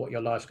likelihood of what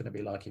your life's going to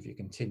be like if you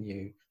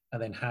continue,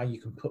 and then how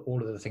you can put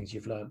all of the things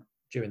you've learned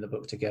during the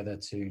book together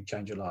to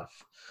change your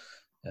life.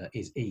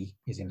 Is E,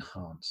 is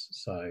enhance.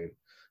 So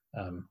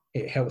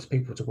it helps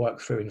people to work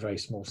through in very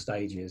small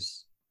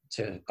stages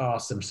to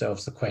ask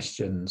themselves the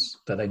questions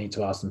that they need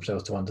to ask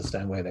themselves to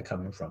understand where they're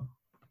coming from.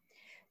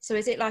 So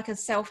is it like a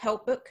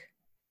self-help book?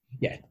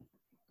 Yeah.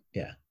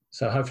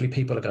 So hopefully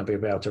people are going to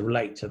be able to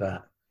relate to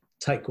that,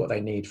 take what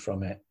they need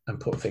from it and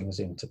put things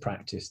into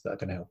practice that are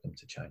going to help them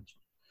to change.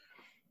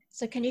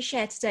 So can you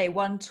share today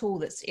one tool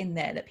that's in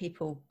there that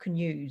people can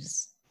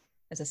use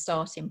as a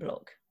starting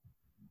block?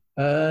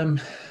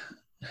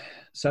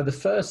 So the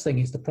first thing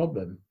is the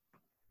problem.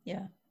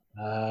 Yeah.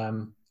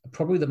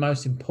 Probably the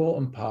most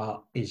important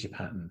part is your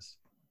patterns.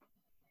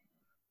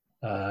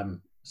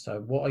 So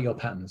what are your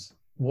patterns?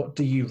 What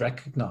do you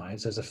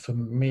recognize as a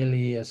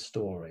familiar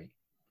story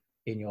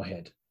in your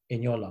head,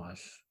 in your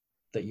life,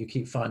 that you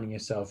keep finding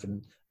yourself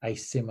in a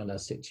similar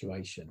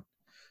situation?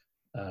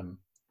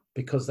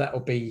 Because that will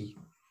be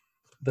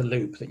the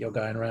loop that you're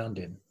going around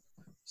in.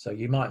 So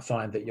you might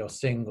find that you're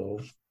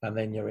single and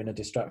then you're in a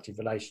destructive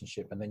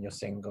relationship, and then you're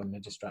single in a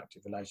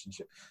destructive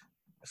relationship.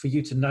 For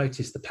you to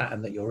notice the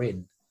pattern that you're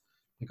in,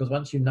 because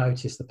once you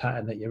notice the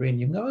pattern that you're in,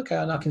 you can go, okay,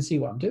 and I can see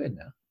what I'm doing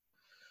now.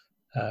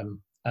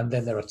 And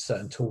then there are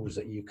certain tools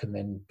that you can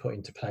then put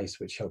into place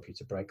which help you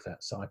to break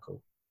that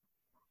cycle.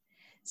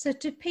 So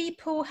do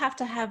people have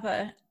to have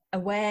a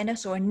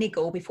awareness or a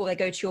niggle before they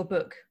go to your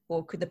book,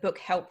 or could the book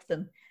help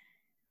them?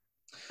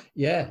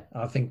 Yeah,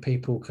 I think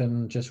people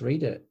can just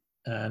read it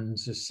and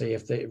just see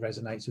if it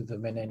resonates with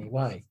them in any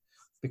way,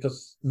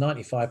 because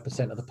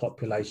 95% of the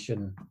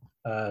population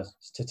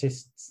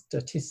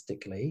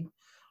statistically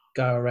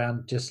go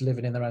around just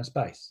living in their own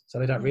space, so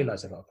they don't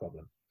realize they've got a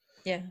problem.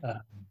 Yeah.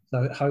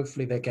 So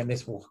hopefully, again,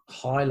 this will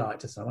highlight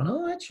to someone,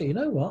 oh, actually, you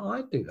know what,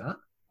 I do that.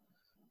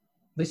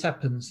 this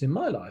happens in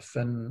my life,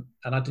 and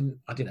I didn't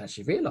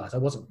actually realize that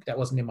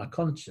wasn't in my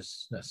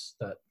consciousness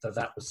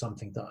that was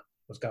something that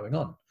was going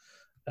on.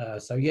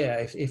 So yeah,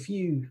 if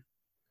you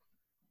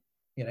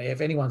know,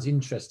 if anyone's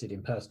interested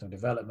in personal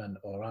development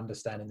or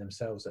understanding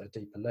themselves at a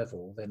deeper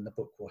level, then the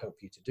book will help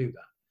you to do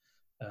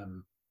that.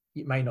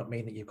 It may not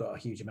mean that you've got a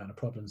huge amount of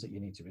problems that you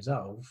need to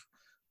resolve,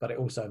 but it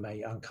also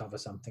may uncover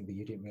something that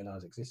you didn't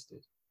realize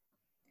existed.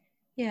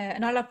 Yeah,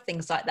 and I love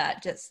things like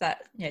that, just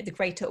that, you know, the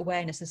greater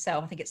awareness of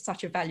self. I think it's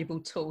such a valuable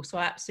tool. So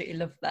I absolutely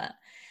love that.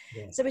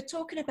 Yeah. So we're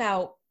talking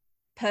about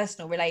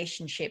personal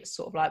relationships,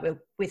 sort of like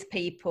with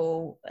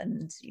people,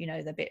 and, you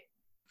know, the bit,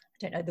 I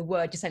don't know the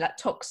word, just say like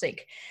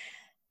toxic.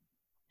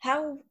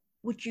 How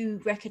would you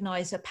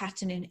recognize a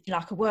pattern in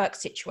like a work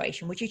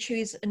situation? Would you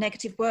choose a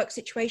negative work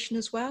situation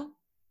as well?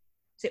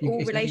 Is it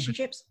all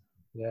relationships?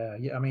 Yeah.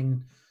 I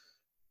mean,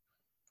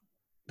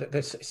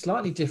 there's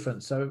slightly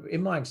different. So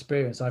in my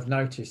experience, I've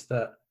noticed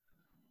that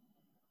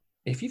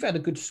if you've had a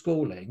good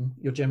schooling,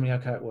 you're generally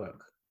okay at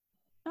work.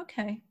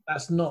 Okay.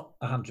 That's not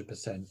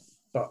 100%,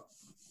 but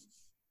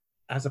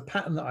as a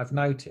pattern that I've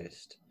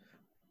noticed,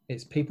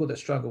 it's people that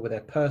struggle with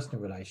their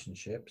personal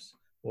relationships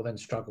will then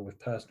struggle with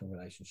personal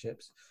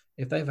relationships.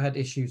 If they've had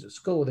issues at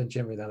school, then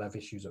generally they'll have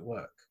issues at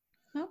work.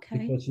 Okay.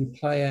 Because you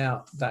play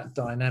out that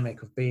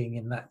dynamic of being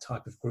in that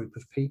type of group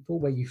of people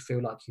where you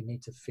feel like you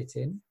need to fit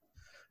in.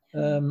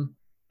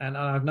 And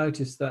I've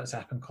noticed that's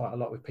happened quite a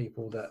lot with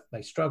people, that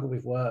they struggle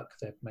with work,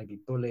 they're maybe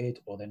bullied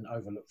or then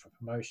overlooked for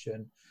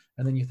promotion.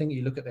 And then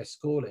you look at their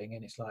schooling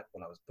and it's like,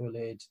 well, I was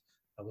bullied,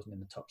 I wasn't in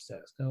the top set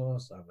of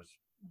scores, I was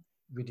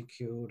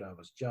ridiculed, I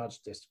was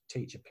judged, this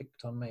teacher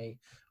picked on me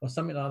or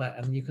something like that.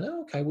 And you can,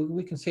 okay, well,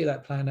 we can see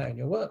that playing out in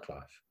your work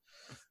life.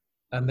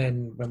 And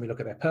then when we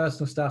look at their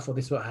personal stuff, well,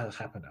 this is what has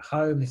happened at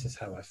home, this is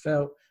how I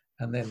felt,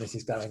 and then this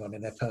is going on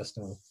in their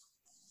personal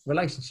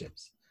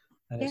relationships.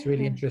 And it's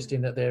really interesting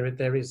that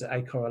there is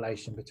a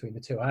correlation between the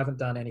two. I haven't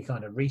done any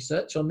kind of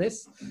research on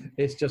this.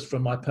 It's just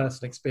from my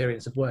personal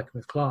experience of working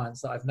with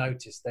clients that I've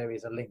noticed there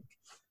is a link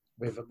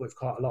with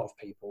quite a lot of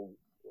people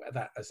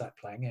as that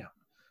playing out.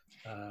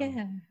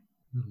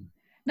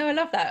 No, I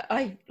love that.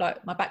 I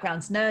like, my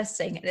background's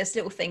nursing. There's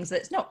little things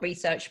that's not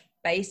research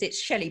based, it's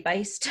Shelley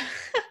based.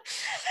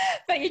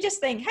 But you just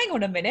think, hang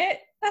on a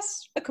minute,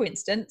 that's a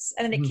coincidence.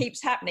 And then it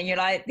keeps happening. You're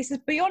like, this is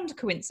beyond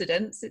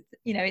coincidence.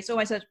 You know, it's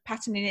almost a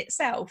pattern in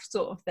itself,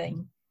 sort of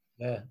thing.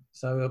 Yeah.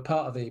 So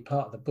part of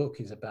the book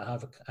is about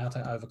how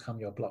to overcome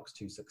your blocks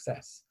to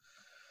success.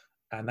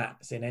 And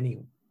that's in any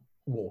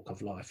walk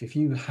of life. If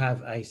you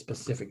have a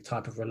specific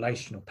type of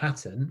relational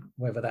pattern,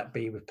 whether that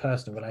be with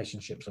personal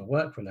relationships or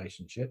work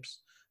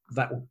relationships,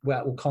 that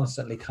will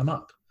constantly come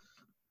up.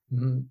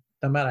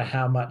 No matter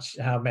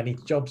how many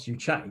jobs you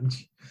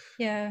change,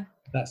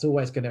 that's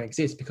always going to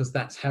exist, because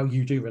that's how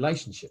you do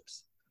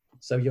relationships.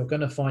 So you're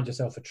going to find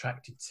yourself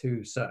attracted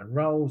to certain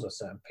roles or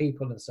certain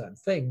people and certain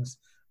things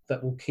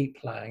that will keep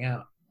playing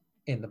out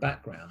in the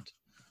background,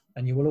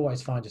 and you will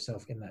always find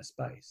yourself in that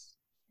space.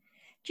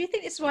 Do you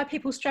think this is why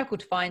people struggle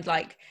to find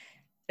like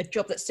a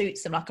job that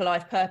suits them, like a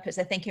life purpose?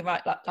 They're thinking,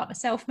 right, like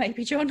myself,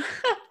 maybe, John,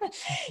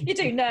 you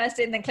do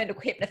nursing, then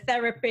clinical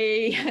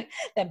hypnotherapy,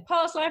 then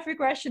past life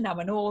regression, now I'm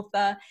an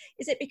author.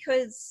 Is it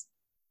because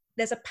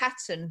there's a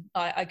pattern,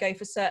 I go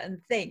for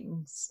certain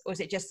things, or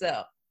is it just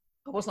that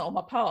I wasn't on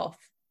my path?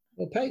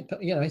 Well,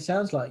 you know, it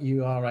sounds like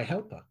you are a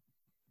helper.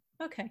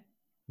 Okay.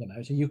 You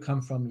know, so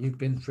you've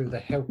been through the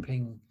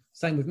helping.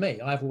 Same with me.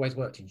 I've always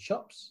worked in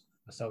shops.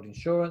 I sold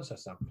insurance, I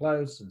sold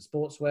clothes and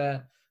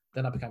sportswear.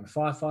 Then I became a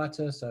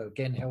firefighter, so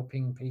again,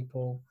 helping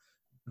people.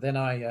 Then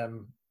I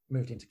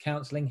moved into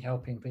counseling,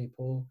 helping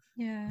people,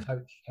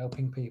 coach,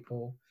 helping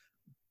people.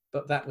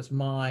 But that was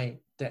my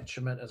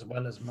detriment as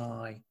well as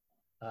my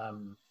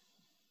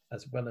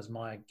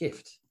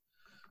gift.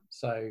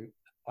 So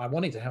I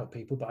wanted to help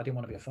people, but I didn't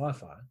want to be a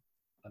firefighter.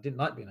 I didn't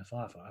like being a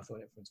firefighter. I thought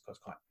it was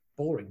quite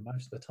boring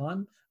most of the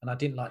time, and I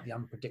didn't like the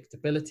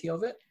unpredictability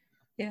of it.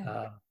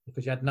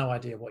 Because you had no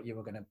idea what you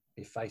were going to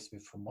be faced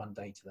with from one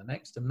day to the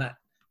next, and that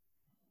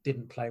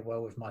didn't play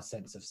well with my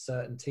sense of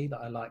certainty, that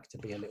I like to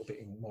be a little bit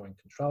more in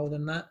control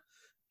than that.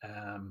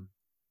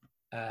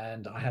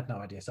 And I had no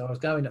idea, so I was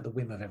going at the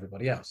whim of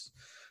everybody else.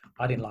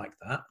 I didn't like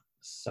that,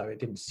 so it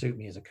didn't suit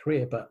me as a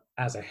career. But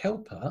as a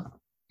helper,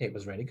 it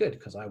was really good,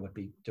 because I would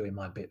be doing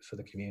my bit for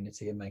the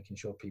community and making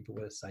sure people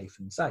were safe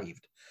and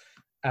saved.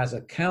 As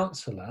a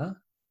counsellor,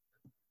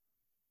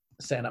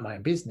 setting up my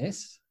own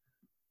business,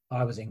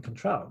 I was in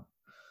control.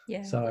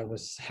 So I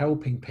was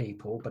helping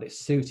people, but it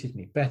suited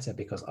me better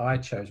because I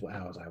chose what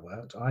hours I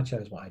worked. I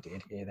chose what I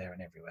did here, there,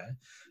 and everywhere.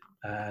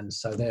 And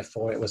so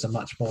therefore it was a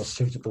much more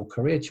suitable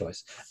career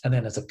choice. And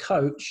then as a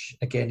coach,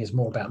 again, is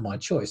more about my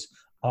choice.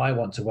 I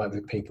want to work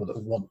with people that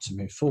want to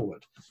move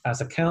forward. As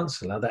a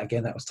counsellor,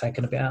 that was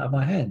taken a bit out of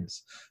my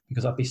hands,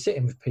 because I'd be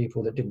sitting with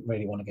people that didn't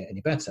really want to get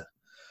any better.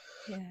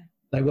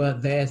 They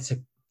weren't there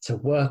to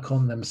work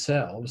on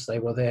themselves. They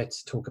were there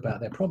to talk about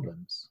their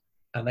problems.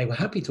 And they were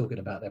happy talking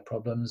about their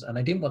problems, and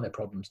they didn't want their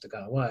problems to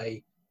go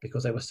away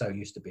because they were so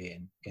used to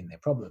being in their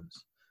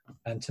problems.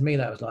 And to me,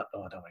 that was like,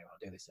 oh, I don't really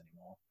want to do this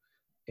anymore.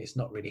 it's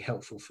not really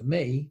helpful for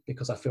me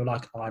because I feel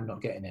like I'm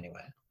not getting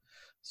anywhere.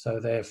 So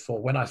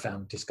therefore, when I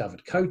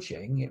discovered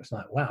coaching, it was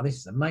like, wow, this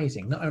is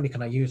amazing. Not only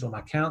can I use all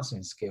my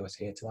counseling skills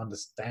here to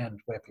understand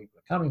where people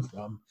are coming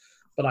from,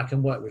 but I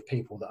can work with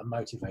people that are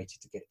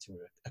motivated to get to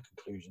a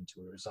conclusion,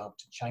 to a result,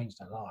 to change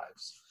their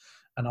lives.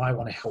 And I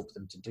want to help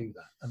them to do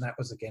that. And that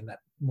was, again,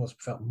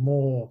 felt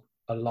more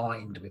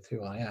aligned with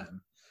who I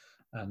am.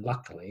 And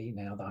luckily,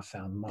 now that I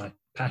found my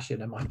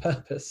passion and my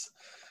purpose,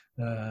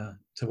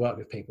 to work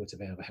with people to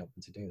be able to help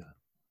them to do that.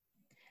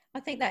 I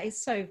think that is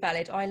so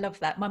valid. I love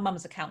that. My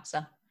mum's a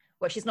counsellor.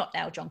 Well, she's not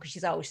now, John, because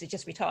she's old. She's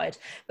just retired.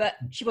 But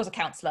she was a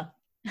counsellor.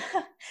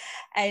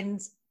 And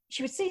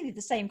she would see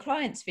the same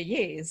clients for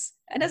years.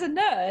 And as a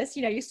nurse,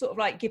 you know, you sort of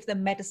like give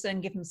them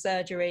medicine, give them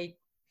surgery,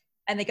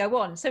 and they go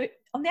on. So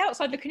on the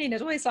outside looking in,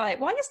 it's always like,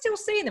 why are you still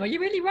seeing them? Are you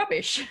really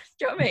rubbish? Do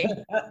you know what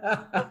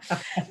I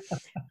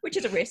mean? Which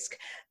is a risk.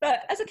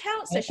 But as a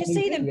counsellor, she'd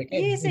see them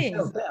years in.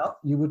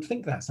 You would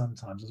think that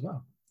sometimes as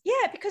well.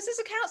 Yeah, because as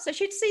a counsellor,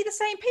 she'd see the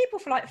same people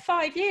for like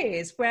 5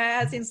 years,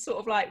 whereas in sort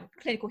of like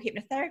clinical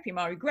hypnotherapy,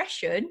 my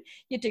regression,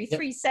 you do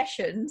 3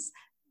 sessions,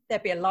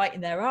 there'd be a light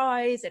in their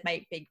eyes, they'd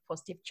make big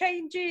positive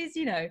changes,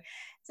 you know.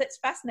 So it's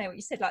fascinating what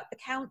you said, like the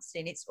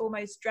counselling, it's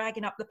almost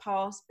dragging up the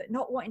past, but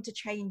not wanting to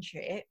change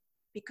it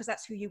because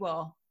that's who you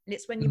are. And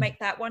it's when you make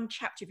that one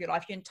chapter of your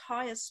life, your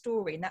entire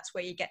story, and that's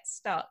where you get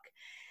stuck.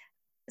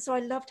 So I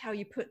loved how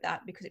you put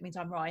that because it means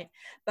I'm right.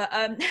 But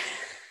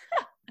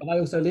But I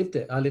also lived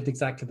it. I lived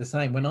exactly the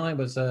same. When I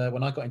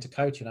got into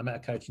coaching, I met a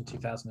coach in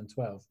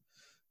 2012,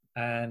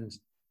 and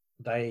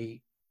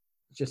they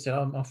just said,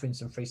 I'm offering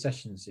some free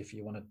sessions if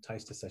you want to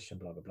taste a session,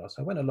 blah, blah, blah.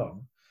 So I went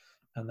along,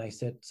 and they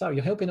said, so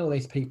you're helping all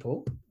these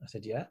people? I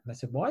said, yeah. And they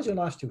said, why is your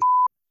life still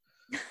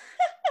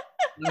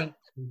I went,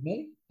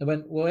 me? I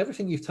went, well,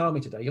 everything you've told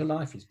me today, your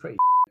life is pretty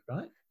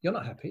right? You're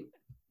not happy.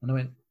 And I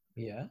went,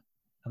 yeah.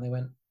 And they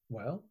went,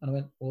 well. And I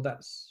went, well,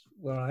 that's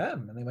where I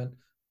am. And they went,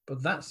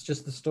 but that's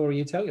just the story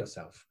you tell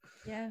yourself.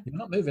 Yeah. You're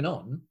not moving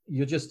on.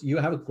 You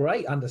have a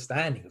great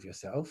understanding of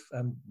yourself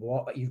and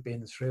what you've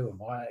been through and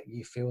why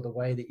you feel the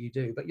way that you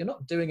do, but you're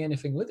not doing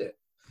anything with it.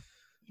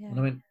 Yeah. And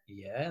I went,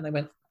 yeah. And they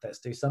went, let's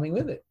do something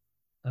with it.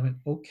 I went,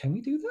 well, can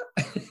we do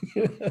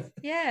that?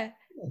 Yeah.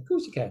 Of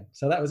course you can.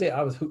 So that was it.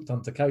 I was hooked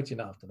onto coaching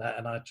after that,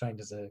 and I trained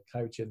as a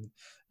coach, and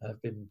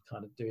I've been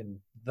kind of doing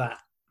that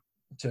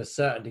to a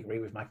certain degree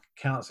with my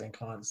counselling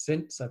clients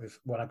since. So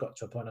when I got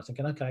to a point, I was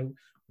thinking, okay,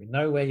 we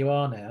know where you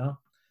are now.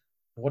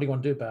 What do you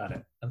want to do about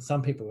it? And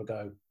some people will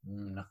go,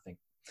 nothing.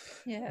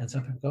 Yeah. And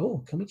some people go,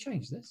 oh, can we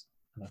change this?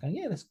 And I go,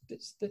 yeah, let's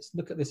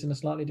look at this in a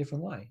slightly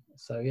different way.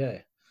 So yeah,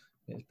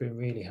 it's been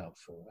really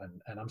helpful,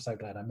 and I'm so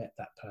glad I met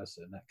that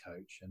person, that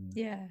coach, and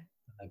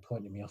they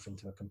pointed me off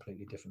into a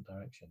completely different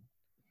direction.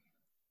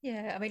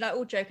 Yeah, I mean, like,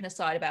 all joking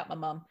aside about my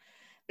mum,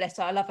 bless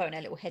her, I love her and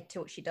her little head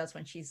tilt she does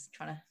when she's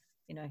trying to,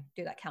 you know,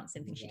 do that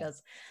counselling thing she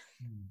does.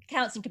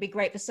 Counselling can be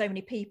great for so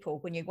many people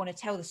when you want to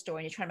tell the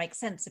story and you're trying to make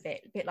sense of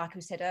it, a bit like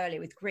we said earlier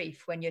with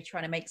grief, when you're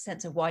trying to make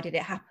sense of why did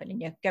it happen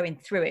and you're going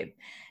through it.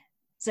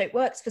 So it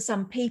works for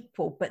some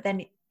people, but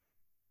then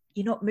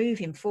you're not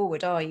moving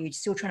forward, are you? You're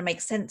still trying to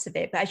make sense of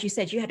it. But as you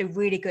said, you had a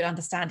really good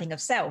understanding of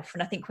self.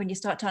 And I think when you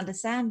start to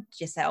understand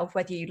yourself,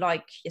 whether you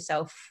like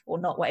yourself or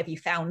not, whatever you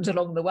found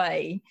along the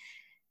way,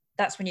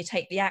 that's when you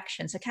take the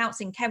action. So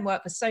counselling can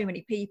work for so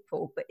many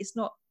people, but it's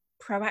not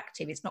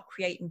proactive. It's not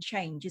creating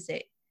change, is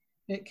it?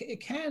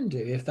 It can do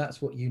if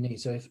that's what you need.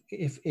 So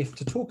if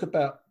to talk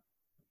about,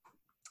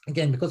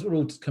 again, because we're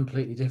all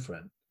completely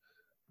different,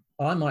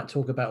 I might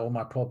talk about all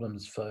my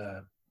problems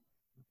for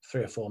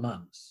 3 or 4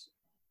 months,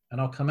 and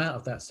I'll come out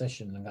of that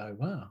session and go,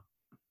 wow,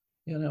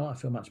 you know, I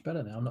feel much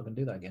better now. I'm not going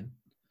to do that again.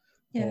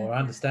 Yeah. Or I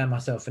understand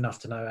myself enough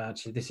to know,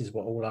 actually, this is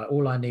what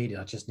all I needed.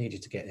 I just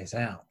needed to get this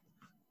out.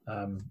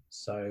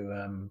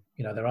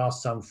 You know, there are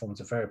some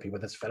forms of therapy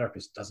where this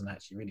therapist doesn't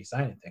actually really say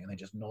anything, and they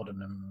just nod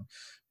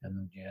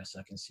and yes,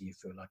 I can see you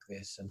feel like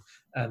this,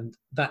 and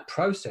that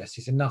process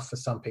is enough for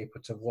some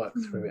people to work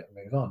through it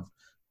and move on,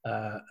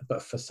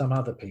 but for some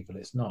other people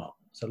it's not.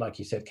 So like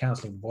you said,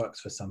 counselling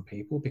works for some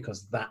people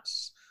because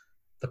that's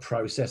the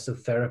process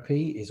of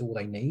therapy is all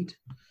they need.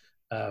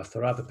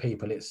 For other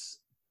people,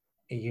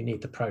 you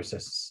need the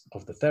process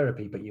of the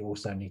therapy, but you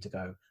also need to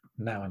go,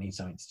 now I need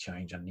something to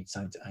change, I need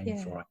something to aim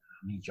for, I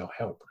need your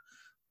help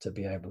to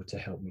be able to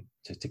help me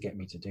to get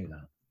me to do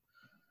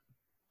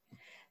that.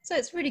 So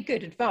it's really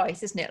good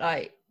advice, isn't it?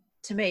 Like,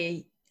 to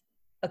me,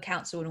 a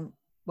counsel wouldn't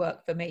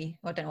work for me.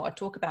 I don't know what I'd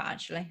talk about,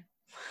 actually.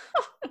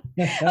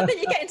 I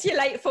think you get into your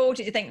late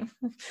 40s, you think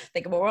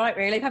I'm all right,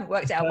 really. I haven't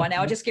worked it out by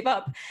now, I'll just give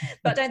up.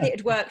 But I don't think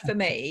it'd work for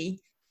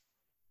me.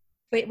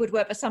 But it would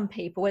work for some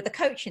people. With the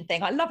coaching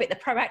thing, I love it, the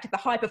proactive, the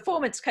high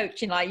performance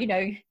coaching, like, you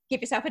know,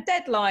 give yourself a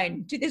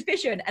deadline, do this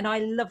vision. And I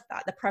love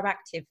that, the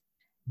proactive,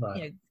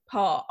 you know,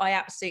 part. I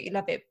absolutely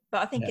love it.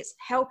 But I think it's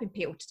helping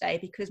people today,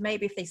 because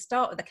maybe if they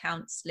start with the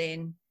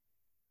counselling,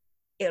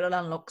 it'll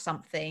unlock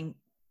something.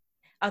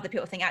 Other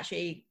people think,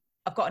 actually,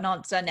 I've got an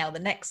answer now, the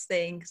next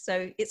thing.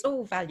 So it's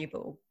all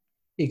valuable.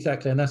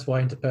 Exactly. And that's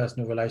why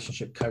interpersonal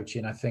relationship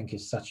coaching, I think,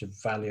 is such a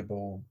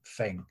valuable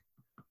thing.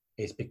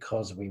 is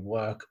because we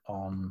work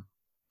on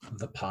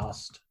the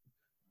past,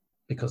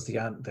 because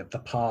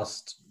the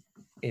past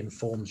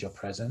informs your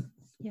present.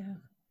 Yeah.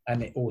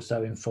 And it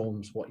also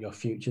informs what your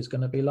future is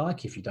going to be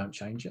like if you don't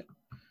change it.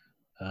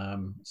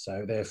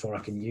 So therefore I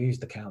can use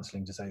the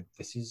counselling to say,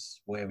 this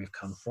is where we've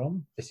come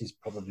from. This is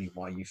probably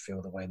why you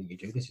feel the way that you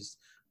do. This is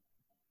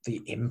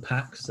the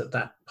impacts that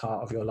that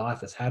part of your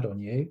life has had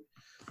on you.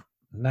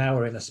 Now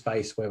we're in a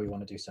space where we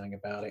want to do something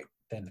about it.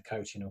 Then the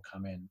coaching will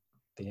come in,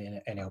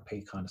 the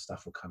NLP kind of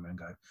stuff will come in and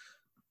go,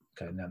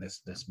 okay, now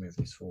let's move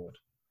this forward.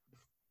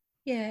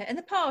 Yeah, and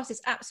the past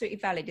is absolutely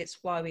valid. It's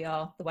why we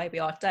are the way we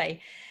are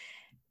today.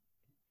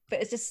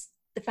 But it's just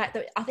the fact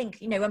that I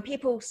think, you know, when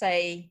people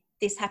say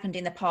this happened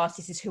in the past,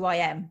 this is who I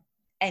am,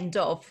 end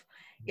of,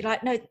 you're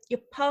like, no, your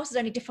past has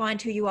only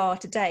defined who you are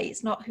today.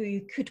 It's not who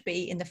you could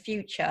be in the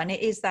future. And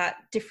it is that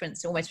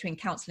difference almost between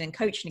counselling and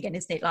coaching again,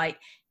 isn't it? Like,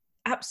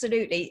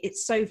 absolutely,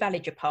 it's so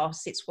valid, your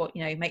past. It's what,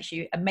 you know, makes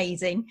you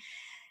amazing,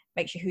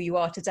 makes you who you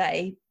are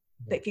today.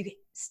 But if you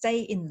stay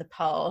in the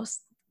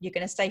past, you're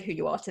going to stay who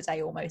you are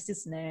today almost,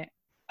 isn't it?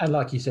 And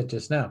like you said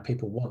just now,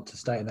 people want to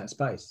stay in that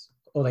space,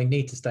 or they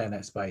need to stay in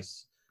that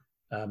space.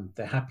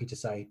 They're happy to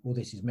say, well,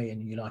 this is me,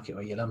 and you like it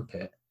or you lump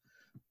it.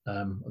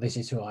 This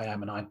is who I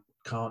am and I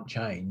can't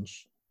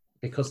change,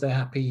 because they're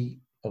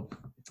happy. Or,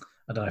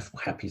 I don't know if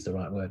happy is the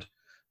right word.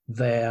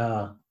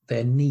 Their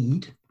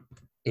need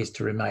is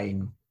to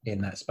remain in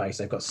that space.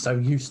 They've got so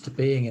used to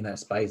being in that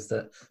space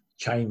that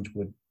change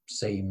would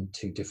seem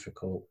too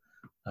difficult.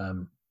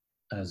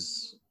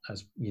 As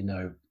you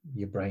know,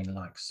 your brain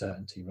likes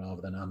certainty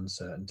rather than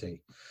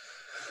uncertainty.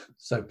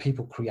 So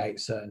people create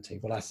certainty.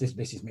 Well, this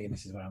is me and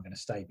this is where I'm going to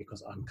stay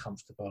because I'm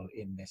comfortable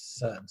in this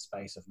certain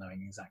space of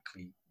knowing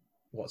exactly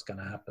what's going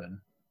to happen.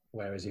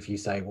 Whereas if you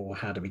say, well,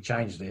 how do we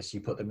change this?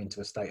 You put them into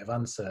a state of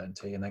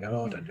uncertainty and they go,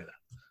 oh, don't do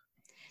that.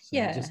 So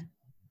yeah.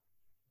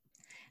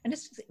 And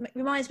this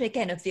reminds me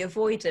again of the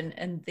avoidant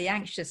and the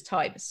anxious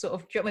type sort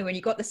of, do you know what I mean? When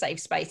you got the safe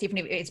space, even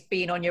if it's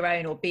being on your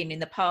own or being in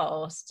the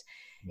past,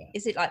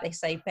 is it like they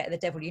say, better the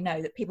devil you know,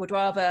 that people would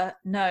rather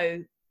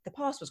know the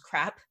past was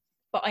crap,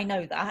 but I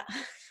know that.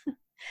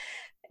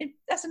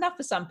 That's enough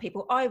for some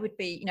people. I would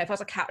be, you know, if I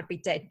was a cat, I'd be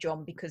dead,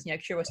 John, because, you know,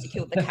 curiosity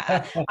killed the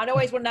cat. I'd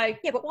always want to know,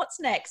 yeah, but what's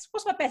next?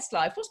 What's my best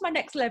life? What's my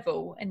next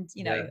level? And,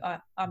 you know,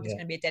 I'm just going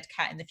to be a dead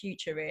cat in the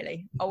future,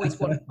 really. I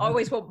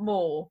always want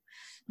more.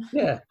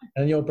 Yeah.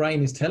 And your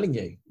brain is telling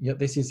you,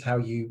 this is how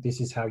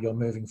you're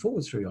moving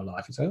forward through your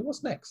life. You say,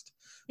 what's next?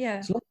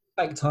 Yeah. So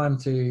take time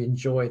to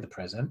enjoy the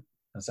present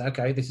and say,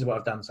 okay, this is what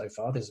I've done so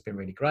far. This has been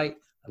really great.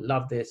 I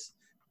love this.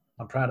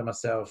 I'm proud of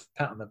myself.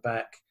 Pat on the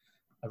back.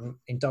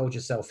 Indulge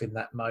yourself in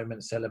that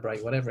moment,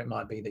 celebrate whatever it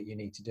might be that you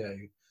need to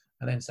do,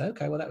 and then say,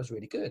 okay, well, that was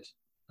really good,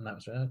 and that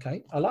was really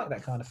okay. I like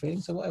that kind of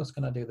feeling. So what else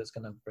can I do that's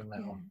going to bring that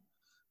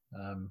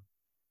on?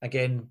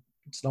 Again,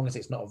 as long as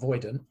it's not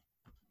avoidant,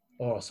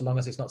 or so long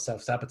as it's not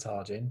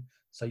self-sabotaging.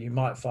 So you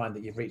might find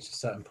that you've reached a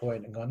certain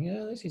point and gone,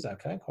 yeah, this is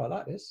okay. I quite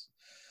like this.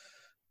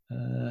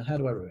 How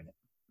do I ruin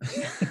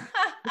it?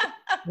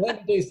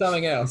 Let me do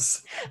something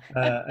else,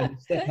 and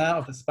step out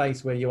of the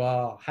space where you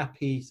are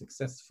happy,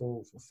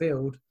 successful,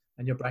 fulfilled.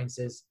 And your brain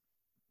says,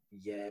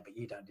 yeah, but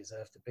you don't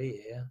deserve to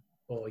be here,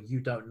 or you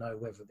don't know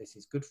whether this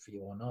is good for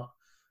you or not.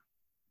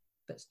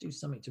 Let's do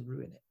something to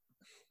ruin it.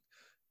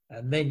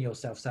 And then you'll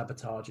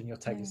self-sabotage and you'll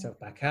take yourself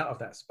back out of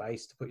that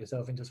space to put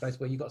yourself into a space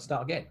where you've got to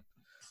start again.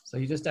 So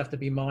you just have to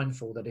be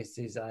mindful that this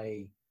is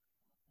come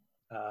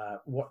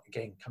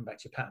back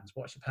to your patterns.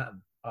 What's your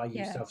pattern? Are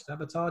you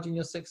self-sabotaging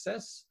your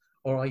success,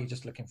 or are you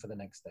just looking for the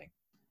next thing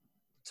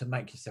to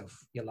make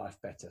your life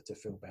better, to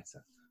feel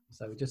better?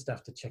 So we just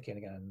have to check in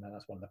again, and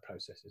that's one of the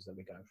processes that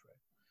we go through.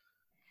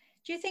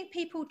 Do you think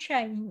people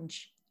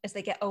change as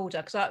they get older?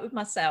 Because like with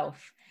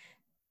myself,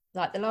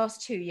 like the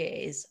last 2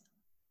 years,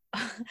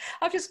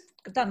 I've just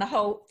done the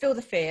whole feel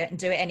the fear and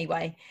do it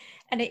anyway.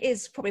 And it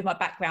is probably my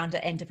background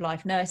at end of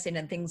life nursing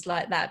and things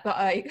like that. But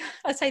I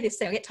say this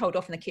thing, I get told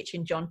off in the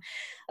kitchen, John.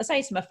 I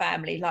say to my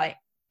family, like,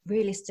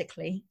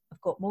 realistically,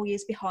 I've got more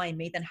years behind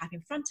me than I have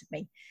in front of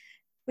me,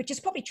 which is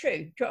probably true. Do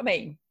you know what I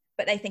mean?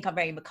 But they think I'm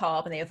very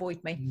macabre and they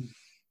avoid me.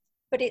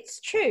 But it's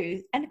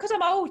true. And because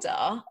I'm older,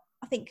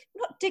 I think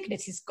not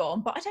dignity's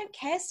gone, but I don't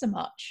care so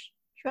much.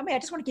 Do you know what I mean? I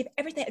just want to give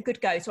everything a good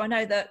go. So I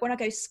know that when I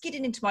go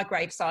skidding into my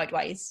grave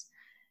sideways,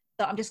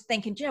 that I'm just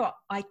thinking, do you know what?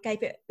 I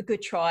gave it a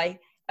good try.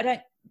 I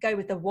don't go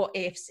with the what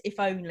ifs, if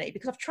only,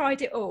 because I've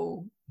tried it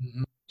all.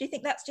 Mm-hmm. Do you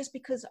think that's just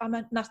because I'm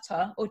a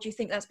nutter? Or do you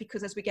think that's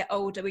because as we get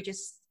older, we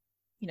just,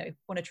 you know,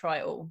 want to try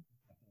it all?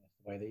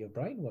 The way that your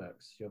brain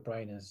works. Your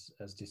brain has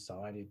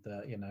decided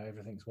that, you know,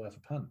 everything's worth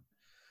a punt.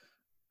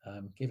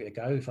 Give it a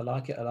go. If I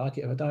like it, I like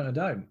it. If I don't, I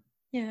don't.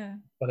 Yeah.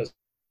 But it's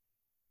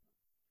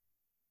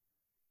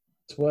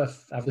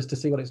worth having just to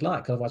see what it's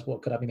like. Otherwise,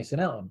 what could I be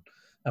missing out on?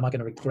 Am I going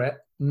to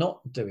regret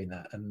not doing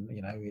that? And,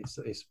 you know,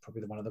 it's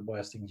probably one of the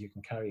worst things you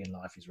can carry in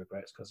life is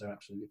regrets, because they're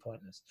absolutely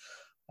pointless.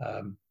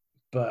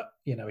 But,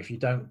 you know, if you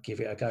don't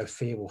give it a go,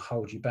 fear will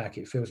hold you back.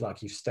 It feels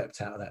like you've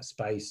stepped out of that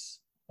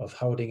space of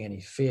holding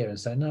any fear and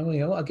saying, no,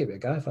 you know what, I'll give it a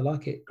go. If I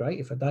like it, great.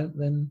 If I don't,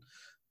 then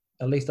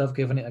at least I've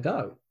given it a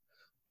go.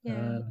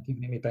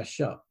 giving it my best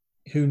shot.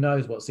 Who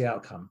knows what's the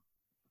outcome?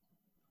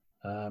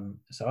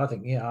 So I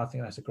think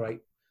that's a great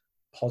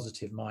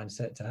positive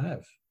mindset to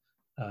have.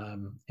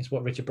 It's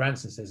what Richard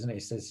Branson says, isn't it? He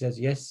says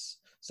yes,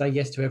 say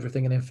yes to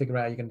everything, and then figure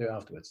out how you're going to do it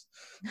afterwards.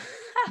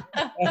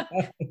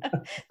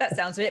 That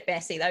sounds a bit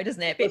messy, though,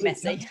 doesn't it? A bit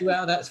messy. It takes you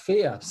out of that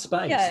fear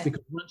space,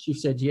 because once you've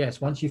said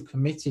yes, once you've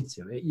committed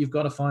to it, you've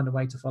got to find a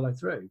way to follow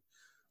through.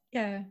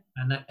 Yeah.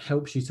 And that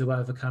helps you to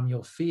overcome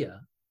your fear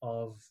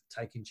of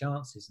taking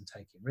chances and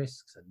taking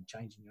risks and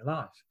changing your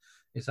life.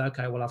 It's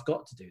okay, well, I've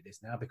got to do this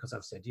now because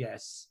I've said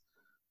yes.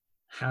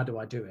 How do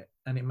I do it?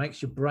 And it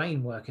makes your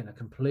brain work in a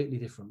completely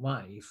different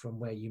way from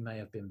where you may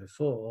have been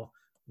before,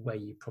 where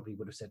you probably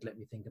would have said, let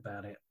me think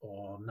about it,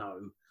 or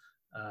no,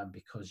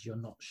 because you're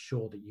not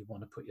sure that you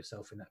want to put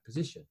yourself in that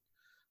position.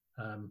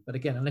 But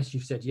again, unless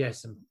you've said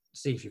yes and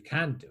see if you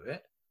can do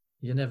it,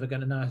 you're never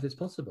going to know if it's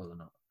possible or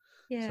not.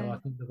 Yeah. So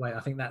I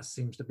think that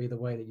seems to be the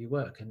way that you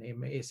work. And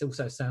it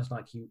also sounds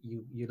like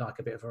you like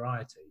a bit of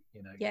variety,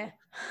 you know. Yeah.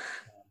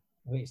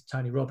 I think it's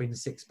Tony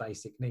Robbins' 6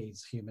 basic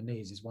needs, human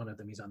needs, is one of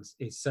them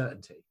is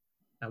certainty.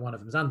 And one of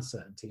them is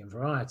uncertainty and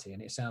variety.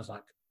 And it sounds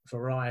like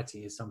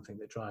variety is something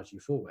that drives you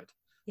forward.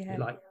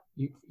 Yeah.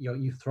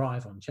 You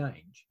thrive on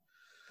change.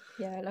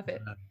 Yeah, I love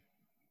it.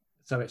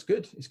 So it's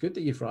good. It's good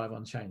that you thrive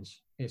on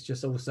change. It's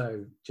just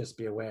also just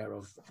be aware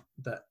of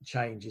that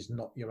change is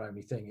not your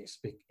only thing.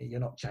 You're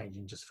not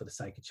changing just for the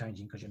sake of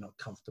changing because you're not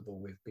comfortable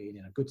with being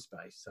in a good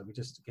space. So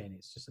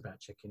it's just about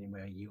checking in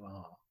where you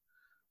are.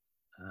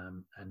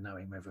 And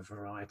knowing whether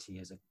variety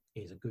is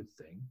a good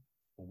thing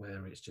or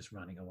whether it's just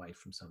running away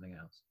from something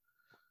else.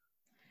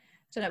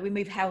 So we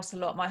move house a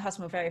lot. My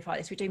husband will verify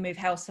this. We do move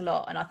house a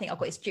lot, and I think I've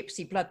got this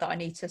gypsy blood that I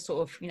need to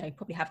sort of,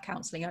 probably have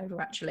counselling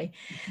over actually.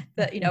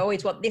 But I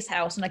always want this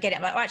house, and I get it.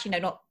 I'm like, actually, no,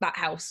 not that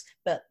house,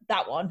 but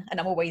that one, and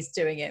I'm always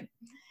doing it.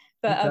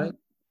 But okay.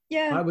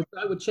 Yeah,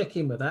 I would check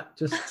in with that.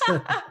 Just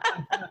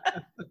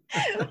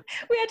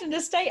we had an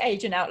estate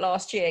agent out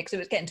last year because it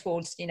was getting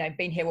towards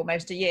been here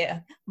almost a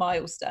year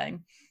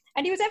milestone,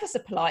 and he was ever so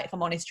polite, if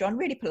I'm honest, John,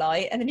 really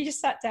polite. And then he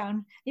just sat down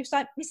and he was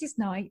like, Mrs.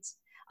 Knight,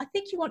 I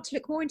think you want to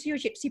look more into your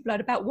gypsy blood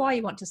about why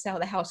you want to sell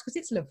the house, because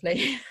it's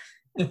lovely.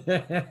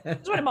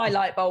 It's one of my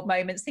light bulb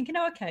moments, thinking,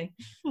 oh, okay.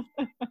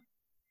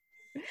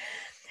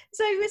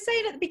 So we were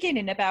saying at the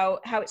beginning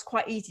about how it's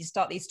quite easy to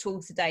start these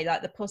tools today,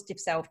 like the positive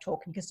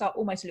self-talk, and you can start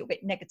almost a little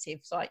bit negative.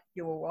 It's like,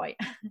 you're all right.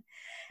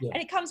 Yeah.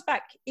 And it comes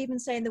back even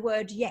saying the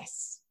word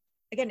yes.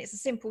 Again, it's a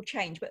simple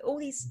change, but all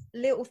these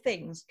little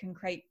things can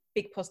create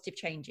big positive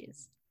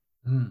changes.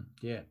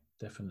 Yeah,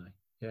 definitely.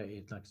 Yeah,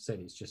 like I said,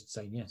 it's just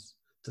saying yes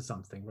to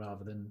something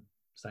rather than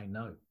saying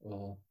no,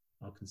 or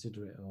I'll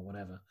consider it, or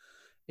whatever.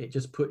 It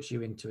just puts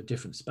you into a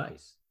different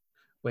space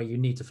where you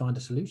need to find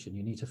a solution.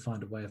 You need to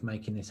find a way of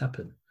making this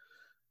happen.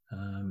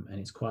 And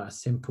it's quite a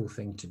simple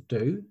thing to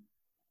do.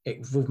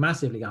 It was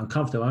massively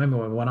uncomfortable. I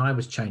remember when I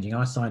was changing,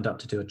 I signed up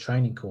to do a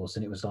training course,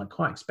 and it was like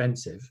quite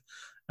expensive.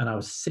 And I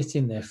was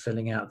sitting there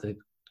filling out the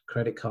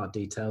credit card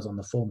details on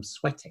the form,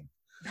 sweating.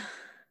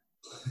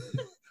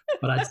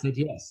 But I said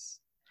yes.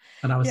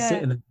 And I was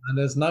sitting there, and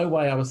there's no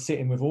way I was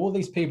sitting with all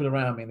these people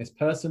around me and this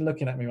person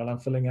looking at me while I'm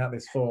filling out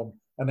this form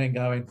and then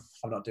going,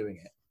 I'm not doing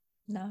it.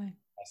 No.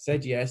 I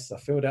said yes. I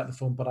filled out the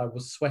form, but I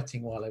was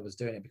sweating while I was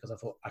doing it because I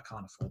thought, I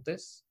can't afford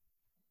this.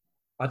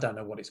 I don't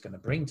know what it's going to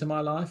bring to my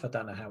life. I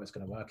don't know how it's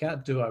going to work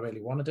out. Do I really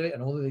want to do it?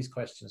 And all of these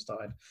questions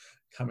started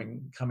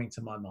coming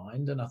to my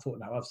mind. And I thought,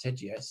 no, I've said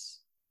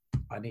yes.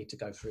 I need to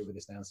go through with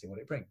this now and see what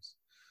it brings.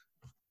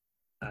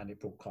 And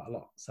it brought quite a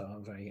lot. So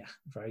I'm very,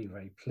 very,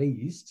 very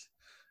pleased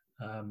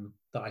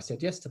that I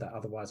said yes to that.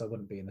 Otherwise, I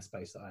wouldn't be in the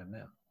space that I am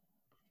now.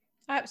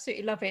 I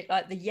absolutely love it.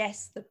 Like the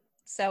yes, the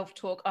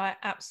self-talk. I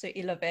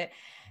absolutely love it.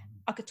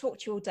 I could talk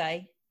to you all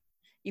day.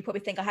 You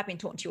probably think I have been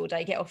talking to you all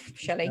day. Get off,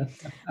 Shelley.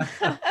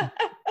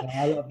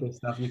 I love this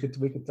stuff. We could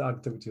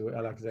talk to you.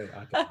 Like I said,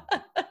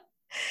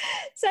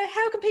 So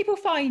how can people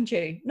find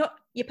you? Not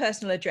your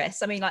personal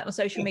address. I mean, like on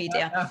social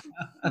media.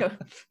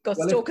 God,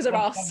 stalkers are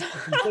us. I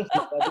do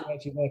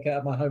actually work out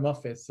of my home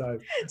office. So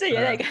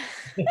yeah, there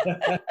you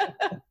go.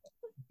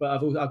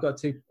 But I've got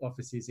 2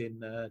 offices in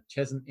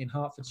Cheshunt in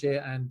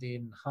Hertfordshire and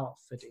in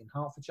Hertford in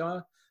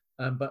Hertfordshire.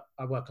 But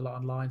I work a lot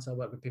online, so I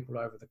work with people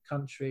all over the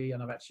country,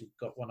 and I've actually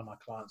got one of my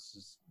clients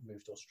has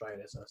moved to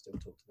Australia, so I still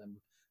talk to them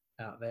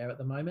out there at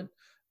the moment.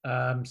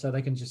 So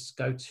they can just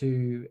go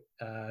to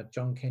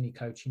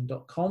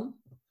johnkennycoaching.com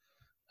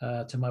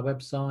to my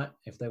website.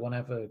 If they want to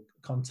have a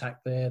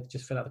contact there,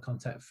 just fill out the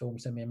contact form,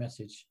 send me a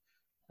message,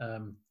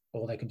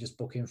 or they can just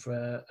book in for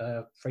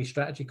a free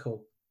strategy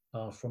call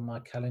from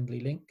my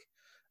Calendly link.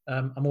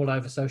 I'm all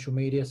over social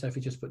media, so if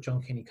you just put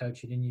John Kenny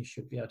Coaching in, you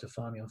should be able to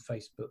find me on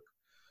Facebook,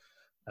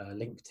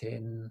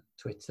 LinkedIn,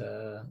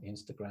 Twitter,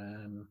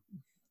 Instagram.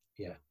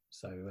 Yeah,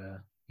 so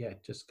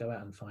just go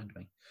out and find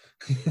me.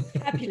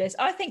 Fabulous.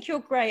 I think you're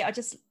great. I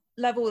just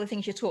love all the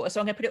things you taught us. So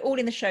I'm going to put it all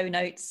in the show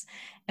notes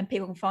and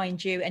people can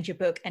find you and your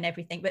book and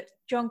everything. But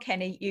John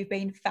Kenny, you've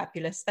been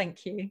fabulous.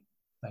 Thank you.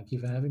 Thank you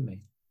for having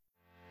me.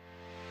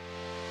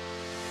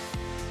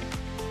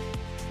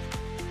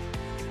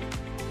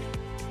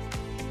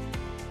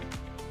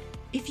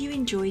 If you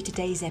enjoyed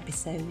today's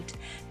episode,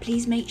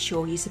 please make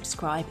sure you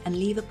subscribe and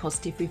leave a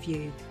positive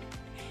review.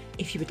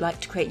 If you would like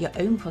to create your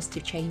own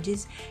positive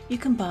changes, you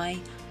can buy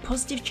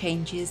Positive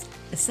Changes,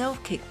 a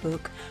self-kick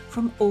book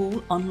from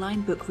all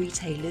online book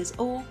retailers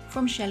or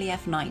from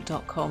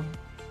ShelleyFKnight.com.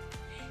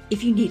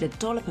 If you need a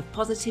dollop of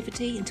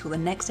positivity until the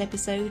next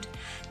episode,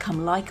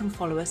 come like and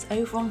follow us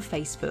over on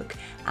Facebook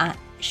at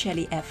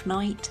Shelley F.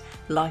 Knight,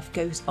 Life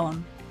Goes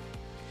On.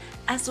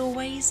 As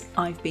always,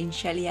 I've been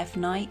Shelley F.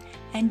 Knight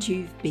and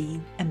you've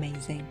been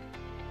amazing.